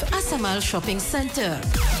 With Asamal Shopping Center.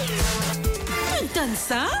 Donne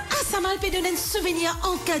ça, Asamal peut donner un souvenir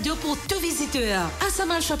en cadeau pour tout visiteur.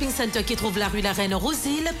 Asamal Shopping Center qui trouve la rue La Reine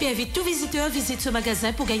Rosile peut inviter tout visiteur visite ce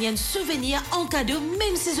magasin pour gagner un souvenir en cadeau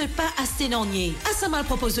même si vous n'êtes pas à Sténonier. Asamal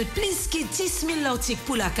propose plus que 10 000 articles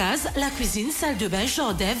pour la case, la cuisine, salle de bain,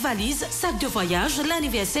 jardin, valise, sac de voyage,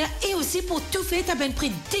 l'anniversaire et aussi pour tout fait à un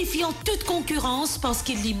prix défiant toute concurrence parce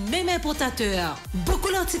qu'il est même importateur.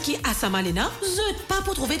 Beaucoup d'articles qui Asamal est là, vous n'êtes pas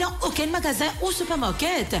pour trouver dans aucun magasin ou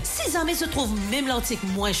supermarket. Si jamais se trouve même l'article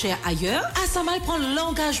moins cher ailleurs, Asamal prend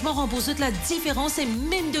l'engagement rembourser la différence et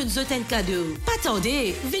même donne un cadeau. Pas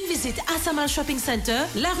attendez, venez visiter Asamal Shopping Center,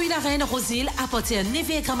 la rue La Reine Rosile à partir de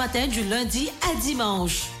 9h matin du lundi à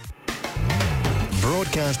dimanche.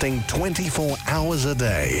 Broadcasting 24 hours a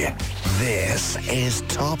day. This is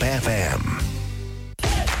Top FM.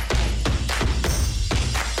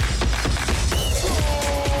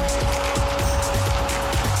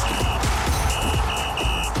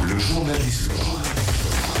 Le journaliste.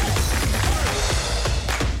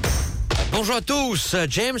 Bonjour à tous.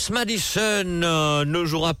 James Maddison ne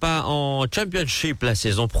jouera pas en Championship la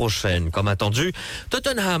saison prochaine. Comme attendu,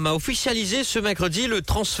 Tottenham a officialisé ce mercredi le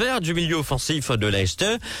transfert du milieu offensif de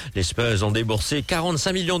Leicester. Les Spurs ont déboursé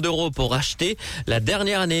 45 millions d'euros pour acheter la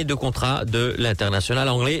dernière année de contrat de l'international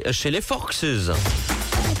anglais chez les Foxes.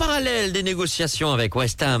 En parallèle des négociations avec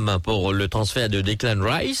West Ham pour le transfert de Declan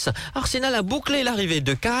Rice, Arsenal a bouclé l'arrivée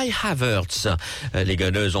de Kai Havertz. Les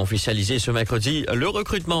Gunners ont officialisé ce mercredi le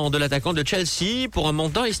recrutement de l'attaquant de Chelsea pour un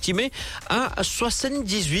montant estimé à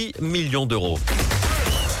 78 millions d'euros.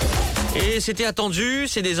 Et c'était attendu,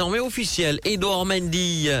 c'est désormais officiel. Edouard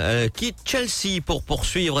Mendy quitte Chelsea pour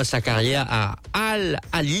poursuivre sa carrière à Al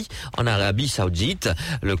Ahly en Arabie Saoudite.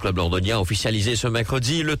 Le club londonien a officialisé ce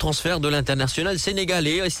mercredi le transfert de l'international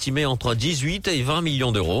sénégalais estimé entre 18 et 20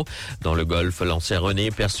 millions d'euros. Dans le golf, l'ancien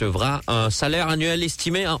René percevra un salaire annuel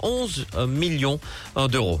estimé à 11 millions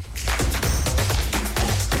d'euros.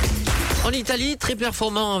 En Italie, très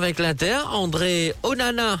performant avec l'Inter, André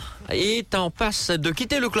Onana est en passe de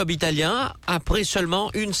quitter le club italien après seulement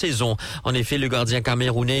une saison. En effet, le gardien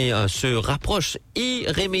camerounais se rapproche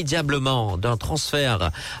irrémédiablement d'un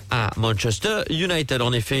transfert à Manchester United.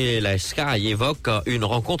 En effet, la Sky évoque une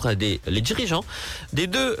rencontre les dirigeants des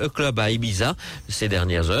deux clubs à Ibiza ces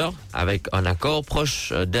dernières heures, avec un accord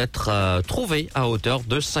proche d'être trouvé à hauteur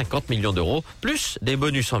de 50 millions d'euros, plus des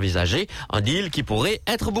bonus envisagés, un deal qui pourrait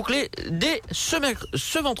être bouclé dès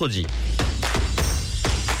ce vendredi.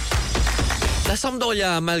 La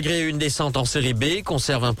Sampdoria, malgré une descente en série B,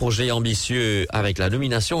 conserve un projet ambitieux avec la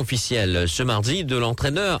nomination officielle ce mardi de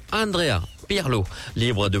l'entraîneur Andrea Pirlo.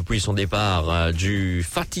 Libre depuis son départ du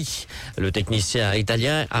Fatih, le technicien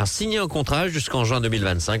italien a signé un contrat jusqu'en juin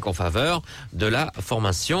 2025 en faveur de la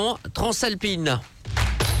formation transalpine.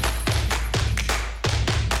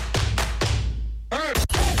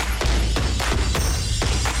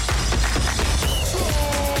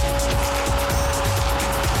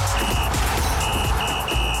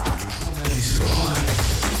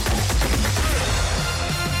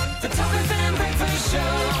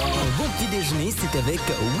 déjeuner, c'est avec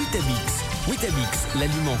Weetabix. Weetabix,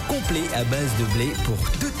 l'aliment complet à base de blé pour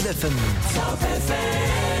toute la famille.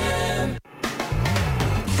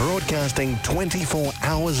 Broadcasting 24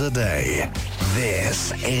 hours a day.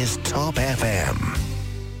 This is Top FM.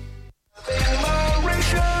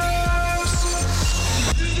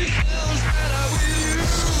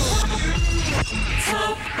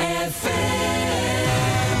 Top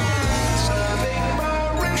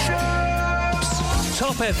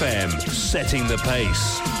Top FM, setting the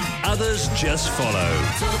pace. Others just follow.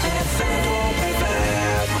 Top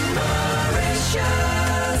FM, Mauritius.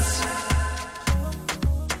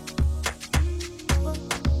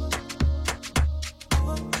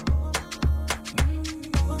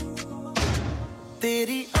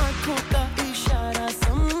 तेरी आंखों का इशारा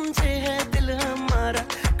समझे है दिल हमारा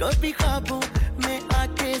कभी ख्वाबों में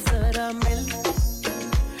आके जरा मिल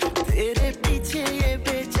तेरे पीछे ये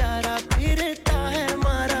बेचारा फिरता है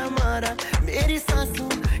मारा मारा मेरी सांसों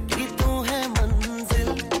की तू है मंजिल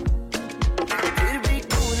फिर भी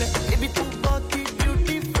कूल ये भी तू बहुत ही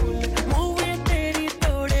ब्यूटीफुल मूव है तेरी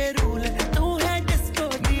तोड़े रूल तू है डिस्को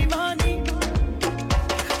दीवानी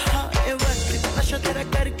हाँ ये वक्त नशा तेरा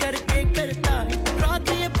कर कर के करता है रात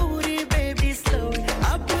ये पूरी बेबी स्लो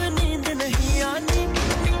अब नींद नहीं आनी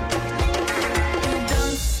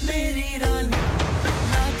डांस मेरी रानी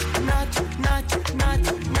नाच नाच नाच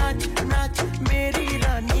नाच नाच मेरी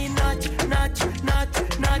रानी नाच नाच नाच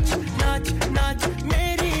नाच नाच नाच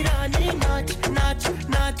मेरी रानी नाच नाच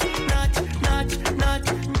नाच नाच नाच नाच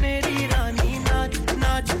मेरी रानी नाच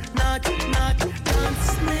नाच नाच नाच डांस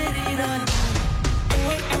मेरी रानी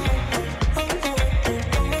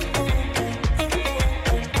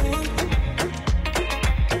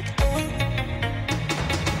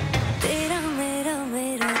तेरा मेरा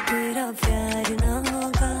मेरा तेरा प्यार ना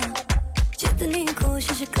होगा जितनी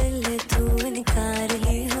कोशिश कर ले तू इनकार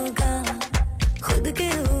ही होगा खुद के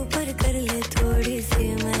ऊपर कर ले थोड़ी सी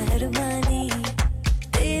मेहरबानी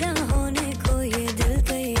तेरा होने को ये दिल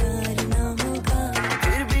तैयार ना होगा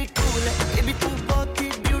फिर भी कूल ये भी तू बहुत ही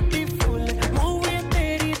ब्यूटीफुल मूव है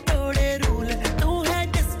तेरी तोड़े रूल तू है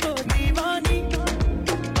डिस्को दीवानी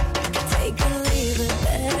take a leave it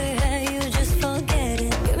better है you just forget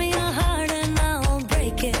it give me your heart and I'll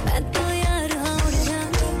break it मैं तो यार hold it down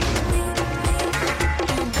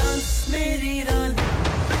डांस मेरी रानी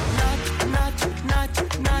नाच नाच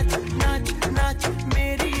नाच नाच नाच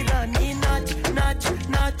मेरी रानी नाच नाच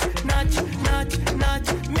नाच नाच नाच नाच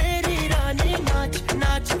मेरी रानी नाच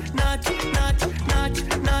नाच नाच नाच नाच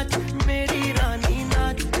नाच मेरी रानी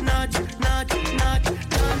नाच नाच नाच नाच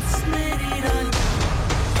डांस मेरी रानी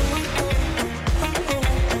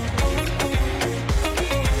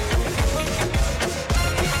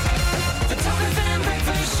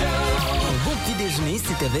Un bon petit déjeuner,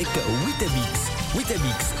 c'est avec Weetabix.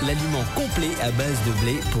 Weetabix, l'aliment complet à base de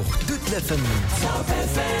blé pour toute la famille.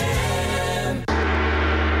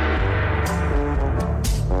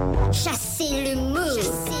 Chassez le mot.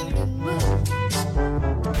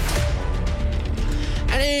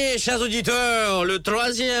 Allez, chers auditeurs, le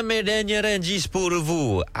troisième et dernier indice pour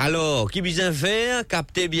vous. Alors, qui bien faire,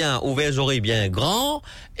 captez bien, ouvrez les oreilles bien grands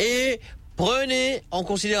et prenez en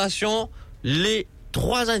considération les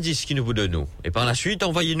 3 indices qui nous vous donnent. Et par la suite,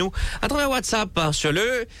 envoyez-nous à travers WhatsApp sur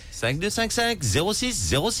le 5255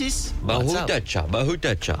 06 06. Bahutacha.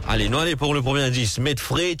 Allez, nous allons pour le premier indice. Mettre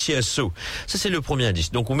frais, tiasso. Ça, c'est le premier indice.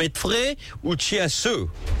 Donc, ou mettre frais ou tiasso.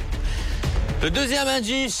 Le deuxième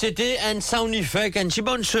indice, c'était un sound effect, un petit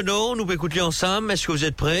bon sono. Nous pouvons écouter ensemble. Est-ce que vous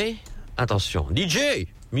êtes prêts? Attention. DJ,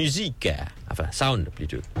 musique. Enfin, sound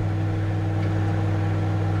plutôt.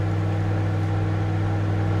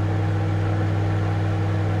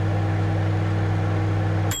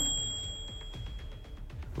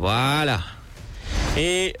 Voilà.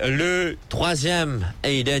 Et le troisième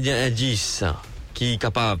et dernier indice qui est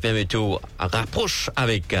capable de permettre à rapprocher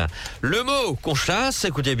avec le mot qu'on chasse,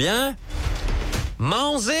 écoutez bien.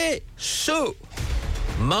 Manger sous.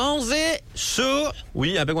 Manger sous.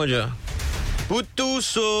 Oui, avec moi dire. Poutou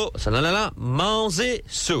sous. Ça là là. Manger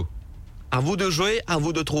sous. À vous de jouer, à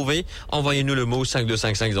vous de trouver. Envoyez-nous le mot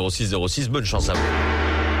 52550606. Bonne chance à vous.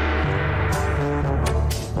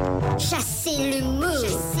 Chassez le mot.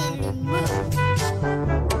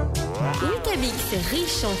 Weetabix,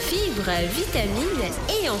 riche en fibres, vitamines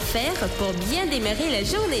et en fer pour bien démarrer la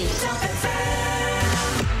journée.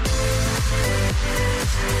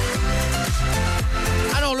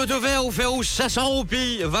 Alors, l'auto vert offert aux 500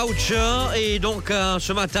 roupies voucher. Et donc,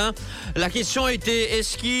 ce matin, la question était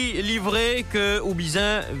est-ce qu'il livrait que ou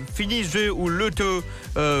bien finisse ou l'auto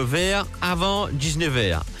vert avant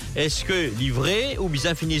 19h? Est-ce que livré ou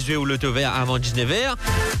bien finisse ou l'auto vert avant 19h?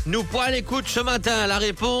 Nous pouvons à l'écoute ce matin la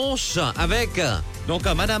réponse avec donc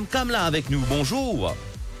Madame Kamla avec nous. Bonjour.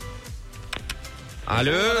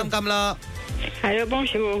 Allô, Madame Kamla. Allô,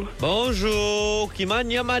 bonjour. Bonjour, qui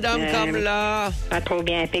mania Madame Kamla? Pas trop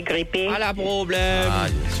bien, un peu grippé. Pas la problème.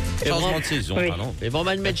 Changement de saison, oui. pardon. Et bon,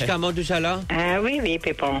 le médicament, tout ça là? Ah oui,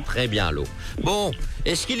 Pépon. Très bien, l'eau. Bon,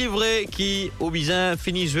 est-ce qu'il est vrai qui, au bizin,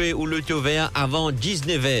 finit jouer ou le taux vert avant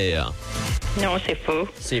 19h? Non, c'est faux.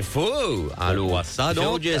 C'est faux? Allô, ça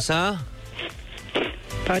donc? C'est ça?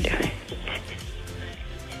 Pas de...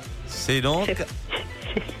 C'est donc...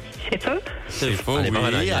 C'est faux? C'est faux, allez,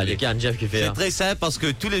 oui. Allez, Jeff qui fait. C'est très simple parce que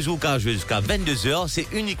tous les jours quand je joue jusqu'à 22h, c'est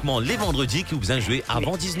uniquement les vendredis que vous besoin jouer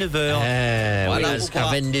avant 19h. Voilà, jusqu'à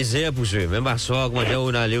 22h pour jouer. Même à soir, quand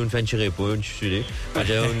on allait, on fait un petit repos, je suis allé.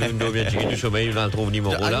 On doit bien tirer du sommeil, on trouve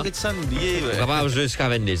numéro là. Arrêtez de ça, n'oubliez. On va jouer jusqu'à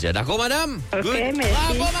 22h. D'accord, madame? Ok, merci.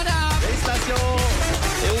 Bravo, madame! Félicitations!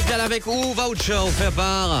 Et où t'es avec où voucher offert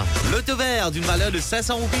par l'auto vert d'une valeur de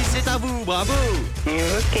 500 roupies, c'est à vous, bravo!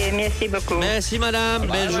 Ok, merci beaucoup. Merci madame,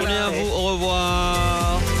 belle journée à vous, au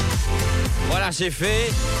revoir. Voilà, c'est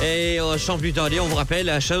fait. Et sans plus tarder, on vous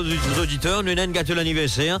rappelle, chers auditeurs, nous avons un gâteau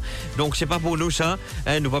l'anniversaire. Donc, c'est pas pour nous ça.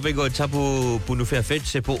 Nous pas payer ça pour nous faire fête.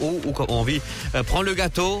 C'est pour eux ou comme envie. Prends le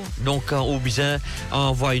gâteau. Donc, au bien,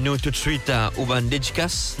 envoyez-nous tout de suite au ban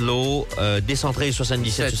dédicace, l'eau décentré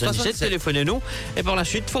 77. Téléphonez-nous. Et par la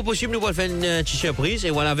suite, faut possible, nous allons faire une petite surprise. Et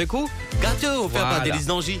voilà, avec vous. Gâteau offert par Délice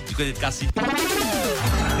d'Angy. Tu connais de Cassis.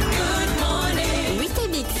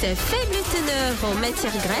 Faible teneur en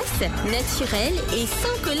matière grasse, naturelle et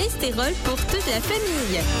sans cholestérol pour toute la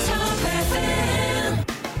famille.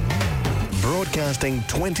 Broadcasting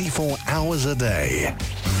 24 hours a day.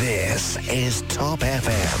 This is Top FM.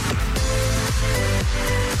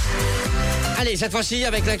 Allez, cette fois-ci,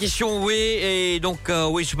 avec la question oui, et donc,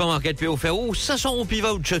 oui, supermarket peut offrir, 500 roupies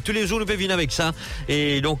voucher, tous les jours, nous pouvons venir avec ça.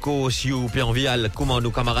 Et donc, si vous pouvez envie, comment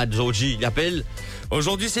nos camarades Zoji l'appellent.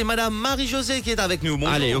 Aujourd'hui, c'est Madame Marie-Josée qui est avec nous.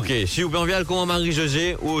 Bonjour. Allez, ok. Si vous pouvez envier comment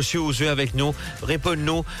Marie-Josée, ou si vous êtes avec nous,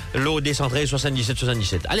 répondez-nous, l'eau décentrée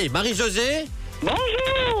 77. Allez, Marie-Josée.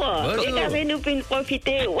 Bonjour. Et qu'avez-nous pu en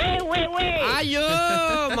profiter? Ouais. Aïe,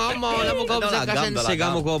 maman, là, mon corps, vous avez cassé un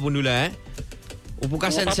Sega, mon corps, pour nous, là, hein? Ou pour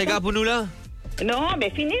casser un Sega, pour nous, là? Non, mais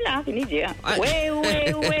fini là, fini dire. Ouais,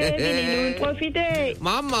 venez-nous profiter.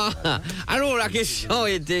 Maman, alors la question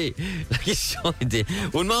était,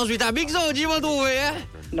 on mange vite à Big Zone, tu vas trouver, hein?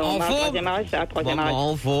 Non, troisième arrêt.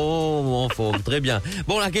 En forme, très bien.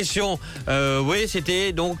 Bon, la question, oui,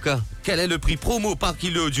 c'était donc... Quel est le prix promo par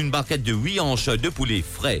kilo d'une barquette de 8 hanches de poulet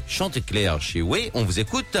frais Chanteclair chez Way? On vous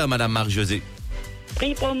écoute, Madame Marie-Josée.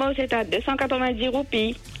 Prix promo, c'est à 290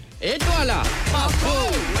 roupies. Et toi là? Bravo!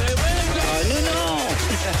 Oh non!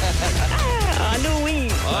 Ah, nous oui!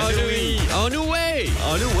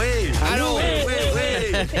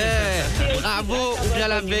 Bravo, ou bien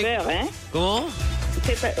la bec. Comment?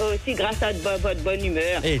 C'est aussi grâce à votre bonne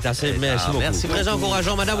humeur. Merci beaucoup. Merci très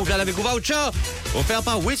encourageant, madame. Vous l'avez avec vous, voucher. Offert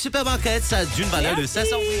par Oui Supermarket, ça d'une valeur de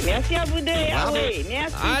 500. Merci à vous deux.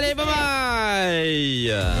 Merci. Allez, bye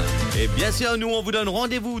bye. Et bien sûr, nous, on vous donne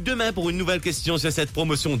rendez-vous demain pour une nouvelle question sur cette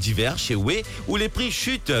promotion d'hiver chez Oui, où les prix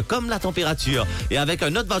chutent comme la température. Et avec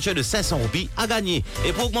un autre voucher de 500 roupies à gagner.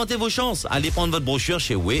 Et pour augmenter vos chances, allez prendre votre brochure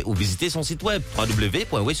chez Oui ou visitez son site web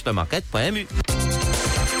www.wisupermarket.mu.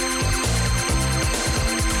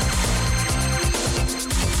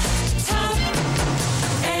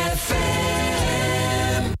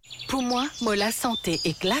 Pour moi, la santé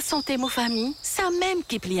et que la santé, mon famille, ça même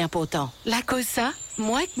qui plie important. La cause ça,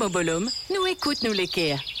 moi et mon bolhomme, nous écoute nous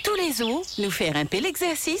l'équerre. Tous les jours, nous faire un peu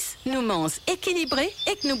l'exercice, nous mange équilibré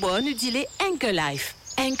et que nous bois nous dit les Anchor Life.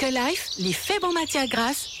 Anchor Life, les faibles en matière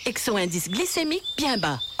grasse et que son indice glycémique bien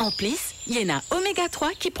bas. En plus, il y en a oméga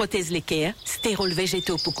 3 qui protège l'équerre, stérols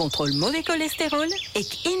végétaux pour contrôle mauvais cholestérol et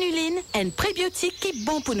inuline, un prébiotique qui est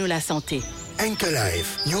bon pour nous la santé. Anchor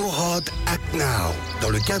Life, Your Heart Act Now, dans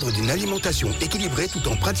le cadre d'une alimentation équilibrée tout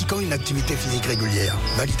en pratiquant une activité physique régulière,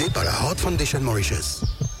 validée par la Heart Foundation Mauritius.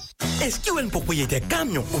 Est-ce qu'il y a une propriétaire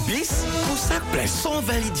camion ou bis? Pour ça, plaît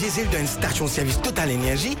 120 litres diesel d'une station-service Total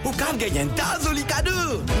Énergie ou quand gagne un gazoli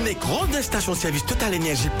cadeau. Les grandes stations-service Total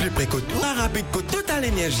Énergie plus près que toi, rapide que Total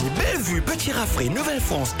Énergie, Bellevue, Petit Raffray,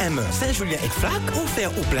 Nouvelle-France, M1, Saint-Julien et Flac,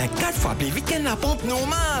 offert au plein 4 fois plus vite qu'un la pompe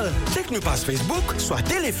normale. Check nous passe Facebook, soit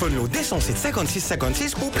téléphone au 207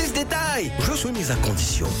 56 pour plus de détails. Je suis mis à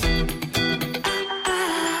condition.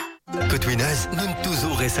 Winners, nous ne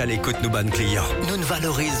toujours reste à l'écoute nous ban clients. Nous ne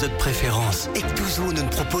valorisons notre préférence et que toujours nous ne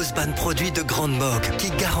propose ban produits de grande marque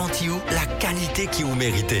qui garantit la qualité qui vous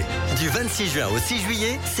méritez. Du 26 juin au 6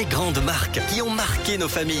 juillet, ces grandes marques qui ont marqué nos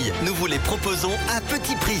familles, nous vous les proposons à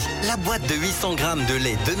petit prix. La boîte de 800 grammes de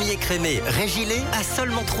lait demi-écrémé Régilé à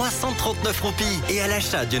seulement 339 roupies et à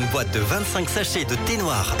l'achat d'une boîte de 25 sachets de thé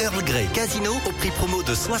noir Earl Grey Casino au prix promo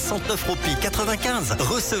de 69 roupies 95,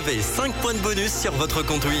 recevez 5 points de bonus sur votre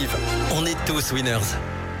compte Wave. On est tous winners.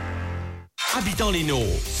 Habitants Léno,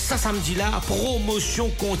 ça samedi-là, promotion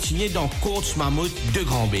continue dans Courts Mammouth de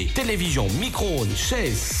Grand B. Télévision, micro-ondes,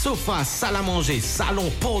 chaises, sofas, salle à manger,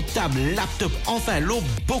 salon, portable, laptop, enfin l'eau,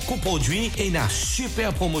 beaucoup produits et une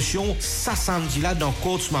super promotion ça samedi-là dans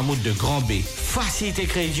Courts Mammouth de Grand B. Facilité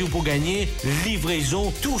crédit pour gagner,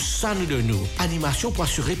 livraison, tout ça nous de nous. Animation pour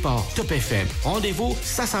assurer par Top FM. Rendez-vous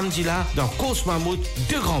ça samedi-là dans Courts Mammouth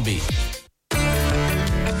de Grand B.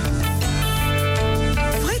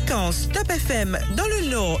 Top FM dans le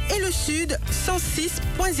nord et le sud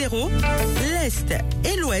 106.0, l'est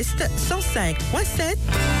et l'ouest 105.7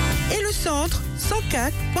 et le centre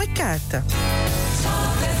 104.4.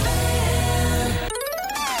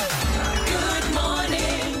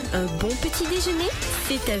 Un bon petit déjeuner,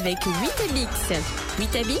 c'est avec Weetabix.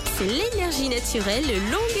 Weetabix, l'énergie naturelle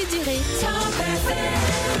longue durée.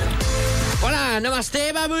 Voilà, namaste,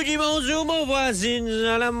 babouji, bonjour, mon voisine,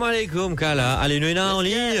 salam alaikum, kala. Allez, nous sommes en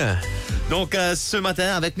ligne. Donc, ce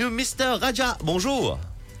matin, avec nous, Mr. Raja, bonjour.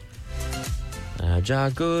 Raja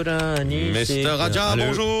Kourani. Mr. Raja,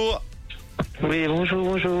 bonjour. Oui,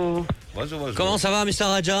 bonjour. Bonjour. Comment ça va, Mr.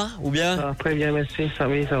 Raja? Ou bien? Ça va très bien, merci. Ça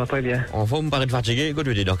va très bien. On va me paraître fatigué. Quoi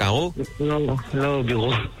tu dis, dans le carreau? Non, là au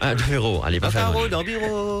bureau. Ah, du bureau. Allez, pas faire. Dans le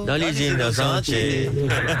bureau. Dans les îles, dans le sentier.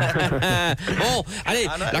 Bon, allez,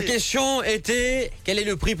 la question était, quel est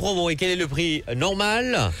le prix promo et quel est le prix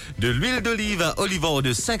normal? De l'huile d'olive Olivor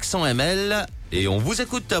de 500 ml. Et on vous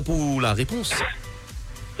écoute pour la réponse.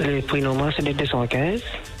 Le prix normal, c'est de 215.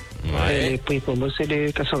 Ouais. Et le prix promo, c'est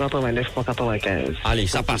de 489,95. Allez,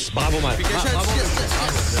 ça passe. Bravo, Marc.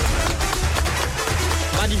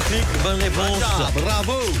 Magnifique, bonne réponse.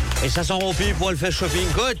 Bravo. Et 500 roupies pour le faire shopping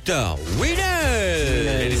côte.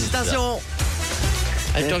 Winner. Félicitations.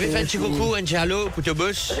 Tu as envie de faire un petit coucou, un petit allô pour ton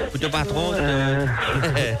boss, pour ton patron?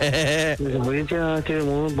 Je voulais dire à tout le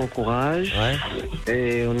monde bon courage. Ouais.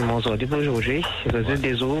 Et on mange pour aujourd'hui. Je vous dis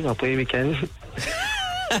désolé après le week-end.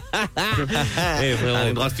 Eh, frérot,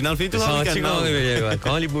 une grosse finale fait tout le week-end.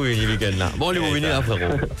 Quand les bouillons les week-ends là. Bon, les bouillons là,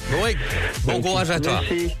 frérot. Bon courage à toi.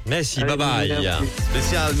 Merci, bye bye.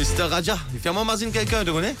 Spécial Mr. Raja. Fais-moi imaginer quelqu'un,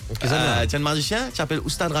 tu connais? Tu es un magicien, tu t'appelles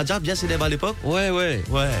Oustad Raja, bien célèbre à l'époque. Ouais.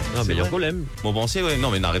 Non, mais il y a un problème. Bon, pensez, ouais. Non,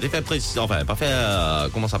 mais n'arrêtez de faire précis. Enfin, pas faire.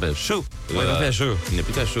 Comment ça s'appelle? Chaud. Ouais, pas faire chaud. Il n'est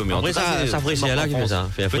plus qu'à chaud. Mais après, ça apprécie là qui fait ça.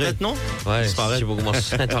 Peut-être non? Ouais, c'est pareil.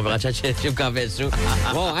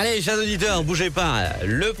 Bon, allez, chers auditeurs, bougez pas.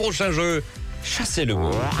 Le prochain jeu, chassez le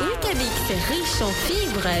mot. Weetabix, riche en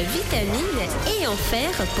fibres, vitamines et en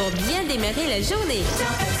fer pour bien démarrer la journée.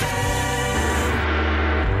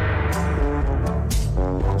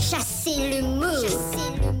 Chassez le mot.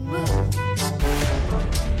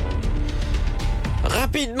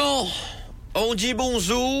 Rapidement, on dit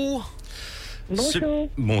bonjour.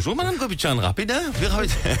 Bonjour, Madame Gopichan. Rapide, hein? Plus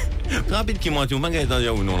rapide qui moi, tu m'as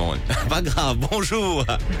non. Pas grave, bonjour.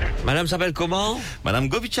 Madame s'appelle comment? Madame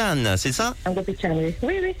Gopichan, c'est ça? Madame Gopichan, oui.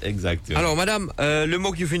 Exact. Alors, madame, le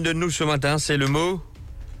mot qui finit de nous ce matin, c'est le mot?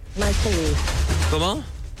 Microwave. Comment?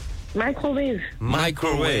 Microwave.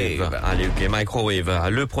 Allez, ok, microwave.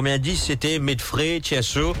 Le premier indice, c'était mettre frais,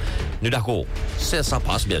 chaud. Nous d'accord. Ça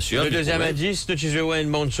passe, bien sûr. Le deuxième indice, nous tisons une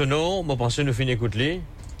bande sonore. Moi, pensez, nous finissons écouter.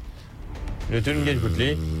 Nous tenons une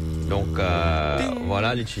écouter. Donc,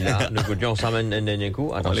 voilà, les chilas. Nous écoutons ensemble un dernier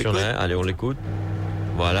coup. Attention, allez, on l'écoute.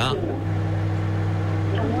 Voilà.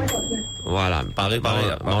 Pareil.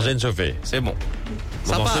 Manger se fait. C'est bon.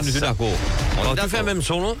 Ça passe. Nous sommes d'accord. On a fait le même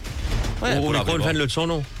son, non? Ouais, ou l'école fait le son,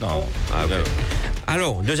 non? Non. Ah, okay.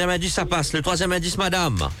 Alors, deuxième indice, ça passe. Le troisième indice,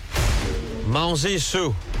 madame. Manger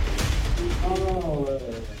chaud.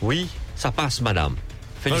 Oui, ça passe, madame.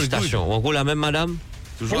 Félicitations. On roule la même, madame?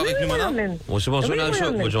 Toujours avec nous, madame? On se mentionne à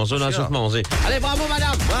chaud manger. Allez, bravo,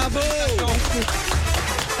 madame. Bravo.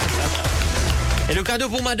 Et le cadeau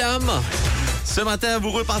pour madame? Ce matin,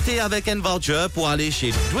 vous repartez avec un voucher pour aller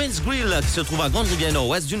chez Dwayne's Grill qui se trouve à Grande-Rivière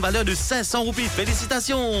Nord-Ouest d'une valeur de 500 roupies.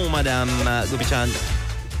 Félicitations, madame Gopichan.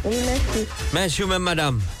 Oui, merci. Merci, même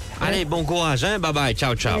madame. Allez, bon courage, hein? Bye bye,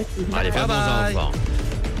 ciao. Merci. Allez, faites vos enfants.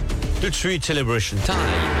 Tout de suite, celebration time.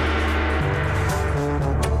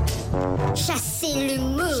 Chassez le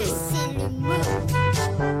mot.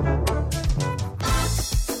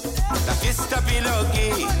 taper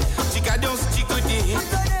l'orgueil, petit cadence, petit côté,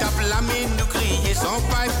 tape la main, nous crier sans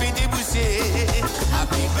pipe et débousser.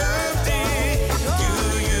 Happy birthday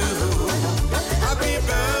to you, happy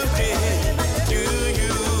birthday to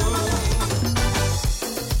you.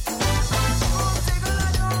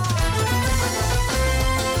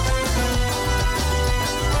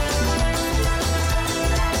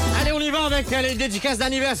 Allez, on y va avec les dédicaces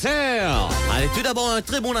d'anniversaire. Allez, tout d'abord, un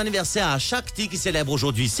très bon anniversaire à Shakti qui célèbre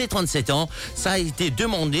aujourd'hui ses 37 ans. Ça a été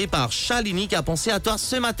demandé par Shalini qui a pensé à toi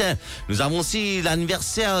ce matin. Nous avons aussi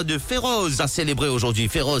l'anniversaire de Féroz à célébrer aujourd'hui.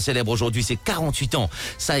 Féroz célèbre aujourd'hui ses 48 ans.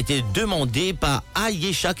 Ça a été demandé par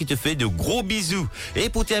Ayesha qui te fait de gros bisous. Et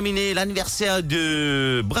pour terminer, l'anniversaire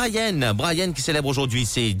de Brian. Brian qui célèbre aujourd'hui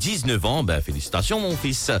ses 19 ans. Ben, félicitations mon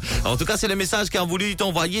fils. En tout cas, c'est le message qu'a voulu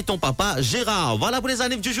t'envoyer ton papa Gérard. Voilà pour les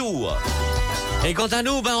anniversaires du jour. Et quant à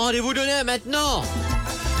nous, ben rendez-vous donné maintenant.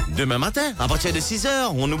 Demain matin, à partir de 6h,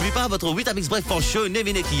 on n'oublie pas votre 8 Breakfast Show,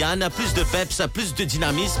 Nevin et Kian, plus de peps, plus de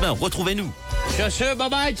dynamisme, retrouvez-nous. Chasseux, bye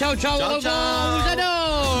bye, ciao, ciao, ciao, au revoir, on vous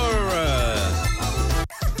adore.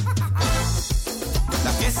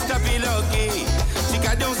 La pièce taper l'orgueil, petit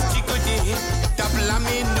cadence, petit côté, tape la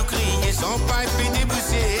main, nous crier sans pipe et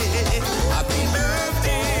débousser. Happy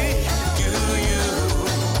birthday to you,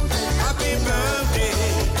 happy birthday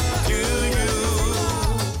to you.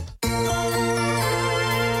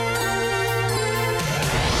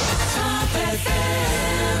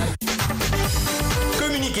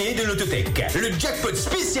 Communiqué de l'Autotech. Le jackpot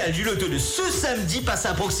spécial du loto de ce samedi passe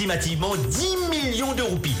approximativement 10 millions de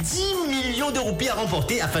roupies. 10 millions de roupies à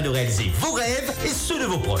remporter afin de réaliser vos rêves et ceux de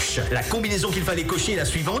vos proches. La combinaison qu'il fallait cocher est la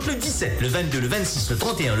suivante: le 17, le 22, le 26, le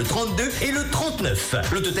 31, le 32 et le 39.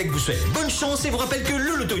 L'Autotech vous souhaite bonne chance et vous rappelle que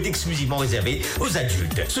le loto est exclusivement réservé aux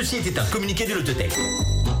adultes. Ceci était un communiqué de l'Autotech.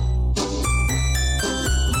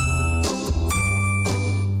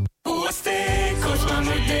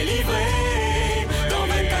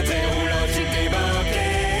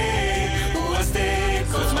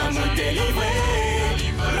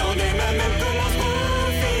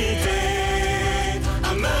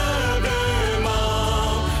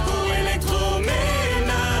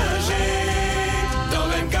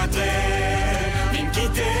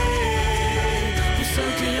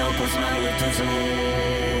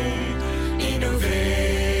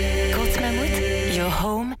 Your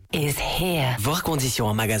home is here. Voir conditions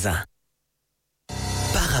en magasin.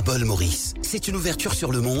 Parabole Maurice, c'est une ouverture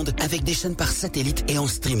sur le monde avec des chaînes par satellite et en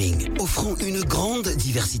streaming, offrant une grande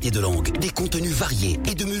diversité de langues, des contenus variés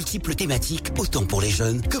et de multiples thématiques, autant pour les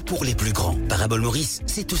jeunes que pour les plus grands. Parabole Maurice,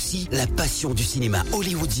 c'est aussi la passion du cinéma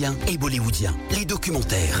hollywoodien et bollywoodien, les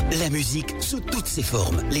documentaires, la musique sous toutes ses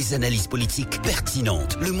formes, les analyses politiques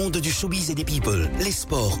pertinentes, le monde du showbiz et des people, les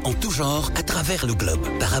sports en tout genre à travers le globe.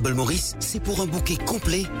 Parabole Maurice, c'est pour un bouquet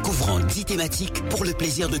complet couvrant 10 thématiques pour le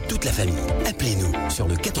plaisir de toute la famille. Appelez-nous sur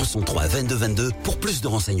le 403 22 22 pour plus de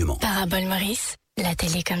renseignements. Parabole Maurice, la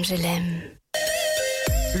télé comme je l'aime.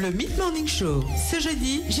 Le Mid Morning Show. Ce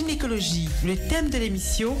jeudi, gynécologie. Le thème de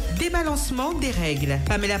l'émission, débalancement des règles.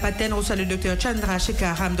 Pamela Paten reçoit le docteur Chandra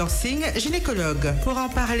Shekhar Ramdor Singh, gynécologue. Pour en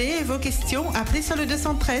parler et vos questions, appelez sur le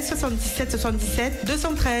 213 77 77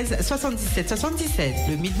 213 77 77.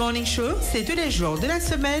 Le Mid Morning Show, c'est tous les jours de la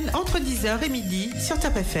semaine entre 10h et midi sur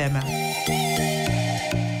Top FM.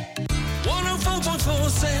 104.4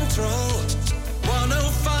 Central,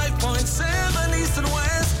 105.7 East and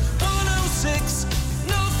West, 106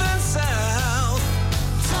 North and South,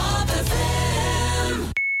 Top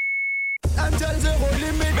FM. Angel zéro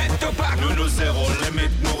limite. Mets au parc, nous zéro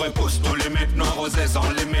limite. Nous repousse tout limite. Nous arroser sans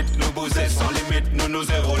limite. Nous bouser sans limite. Nous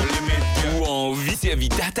zéro limite. Ou en vie servie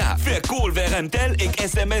data. Faire call vers MTEL et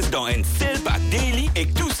SMS dans un seul pack daily et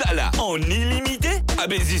tout ça là en illimité. Ah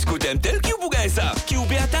ben discoute MTEL qui vous gagne ça. Qui vous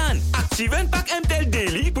béatane. Active un pack MTEL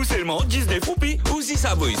daily pour seulement 19 roupies. Ou si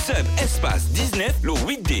ça vaut sub espace 19 le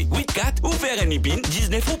 8D 84 ou faire un ipin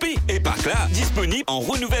 19 roupies. Et pack là disponible en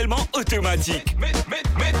renouvellement automatique. Mets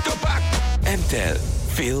au pack. MTEL,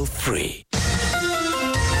 feel free.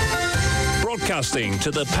 Broadcasting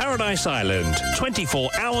to the Paradise Island 24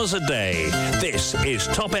 hours a day. This is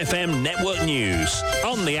Top FM Network News.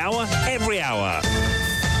 On the hour, every hour.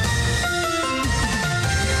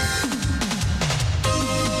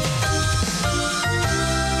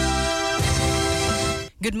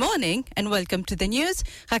 Good morning and welcome to the news.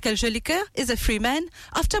 Raquel Jolicoeur is a free man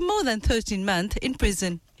after more than 13 months in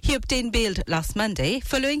prison. He obtained bail last Monday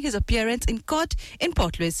following his appearance in court in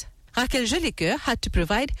Port Louis. Raquel Jolicoeur had to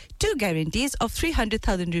provide 2 guarantees of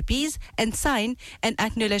 300,000 rupees and sign an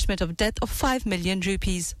acknowledgement of death of 5 million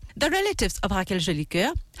rupees. The relatives of Raquel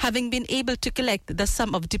Jolicoeur, having been able to collect the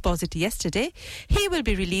sum of deposit yesterday, he will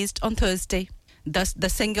be released on Thursday. Thus, the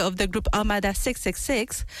singer of the group Armada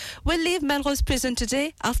 666 will leave Melrose Prison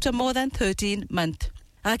today after more than 13 months.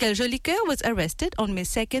 Raquel Jolicoeur was arrested on May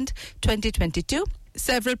 2nd, 2022.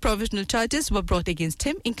 Several provisional charges were brought against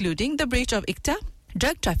him, including the breach of ICTA,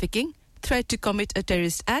 drug trafficking, threat to commit a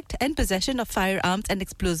terrorist act, and possession of firearms and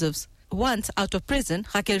explosives. Once out of prison,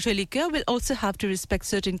 Raquel Jolicoeur will also have to respect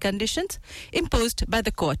certain conditions imposed by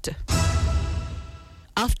the court.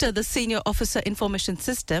 After the Senior Officer Information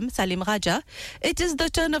System, Salim Raja, it is the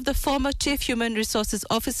turn of the former Chief Human Resources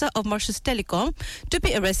Officer of Mauritius Telecom to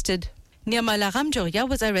be arrested. Nirmala Ramjoria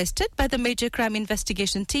was arrested by the Major Crime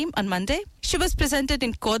Investigation Team on Monday. She was presented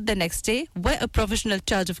in court the next day, where a provisional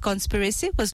charge of conspiracy was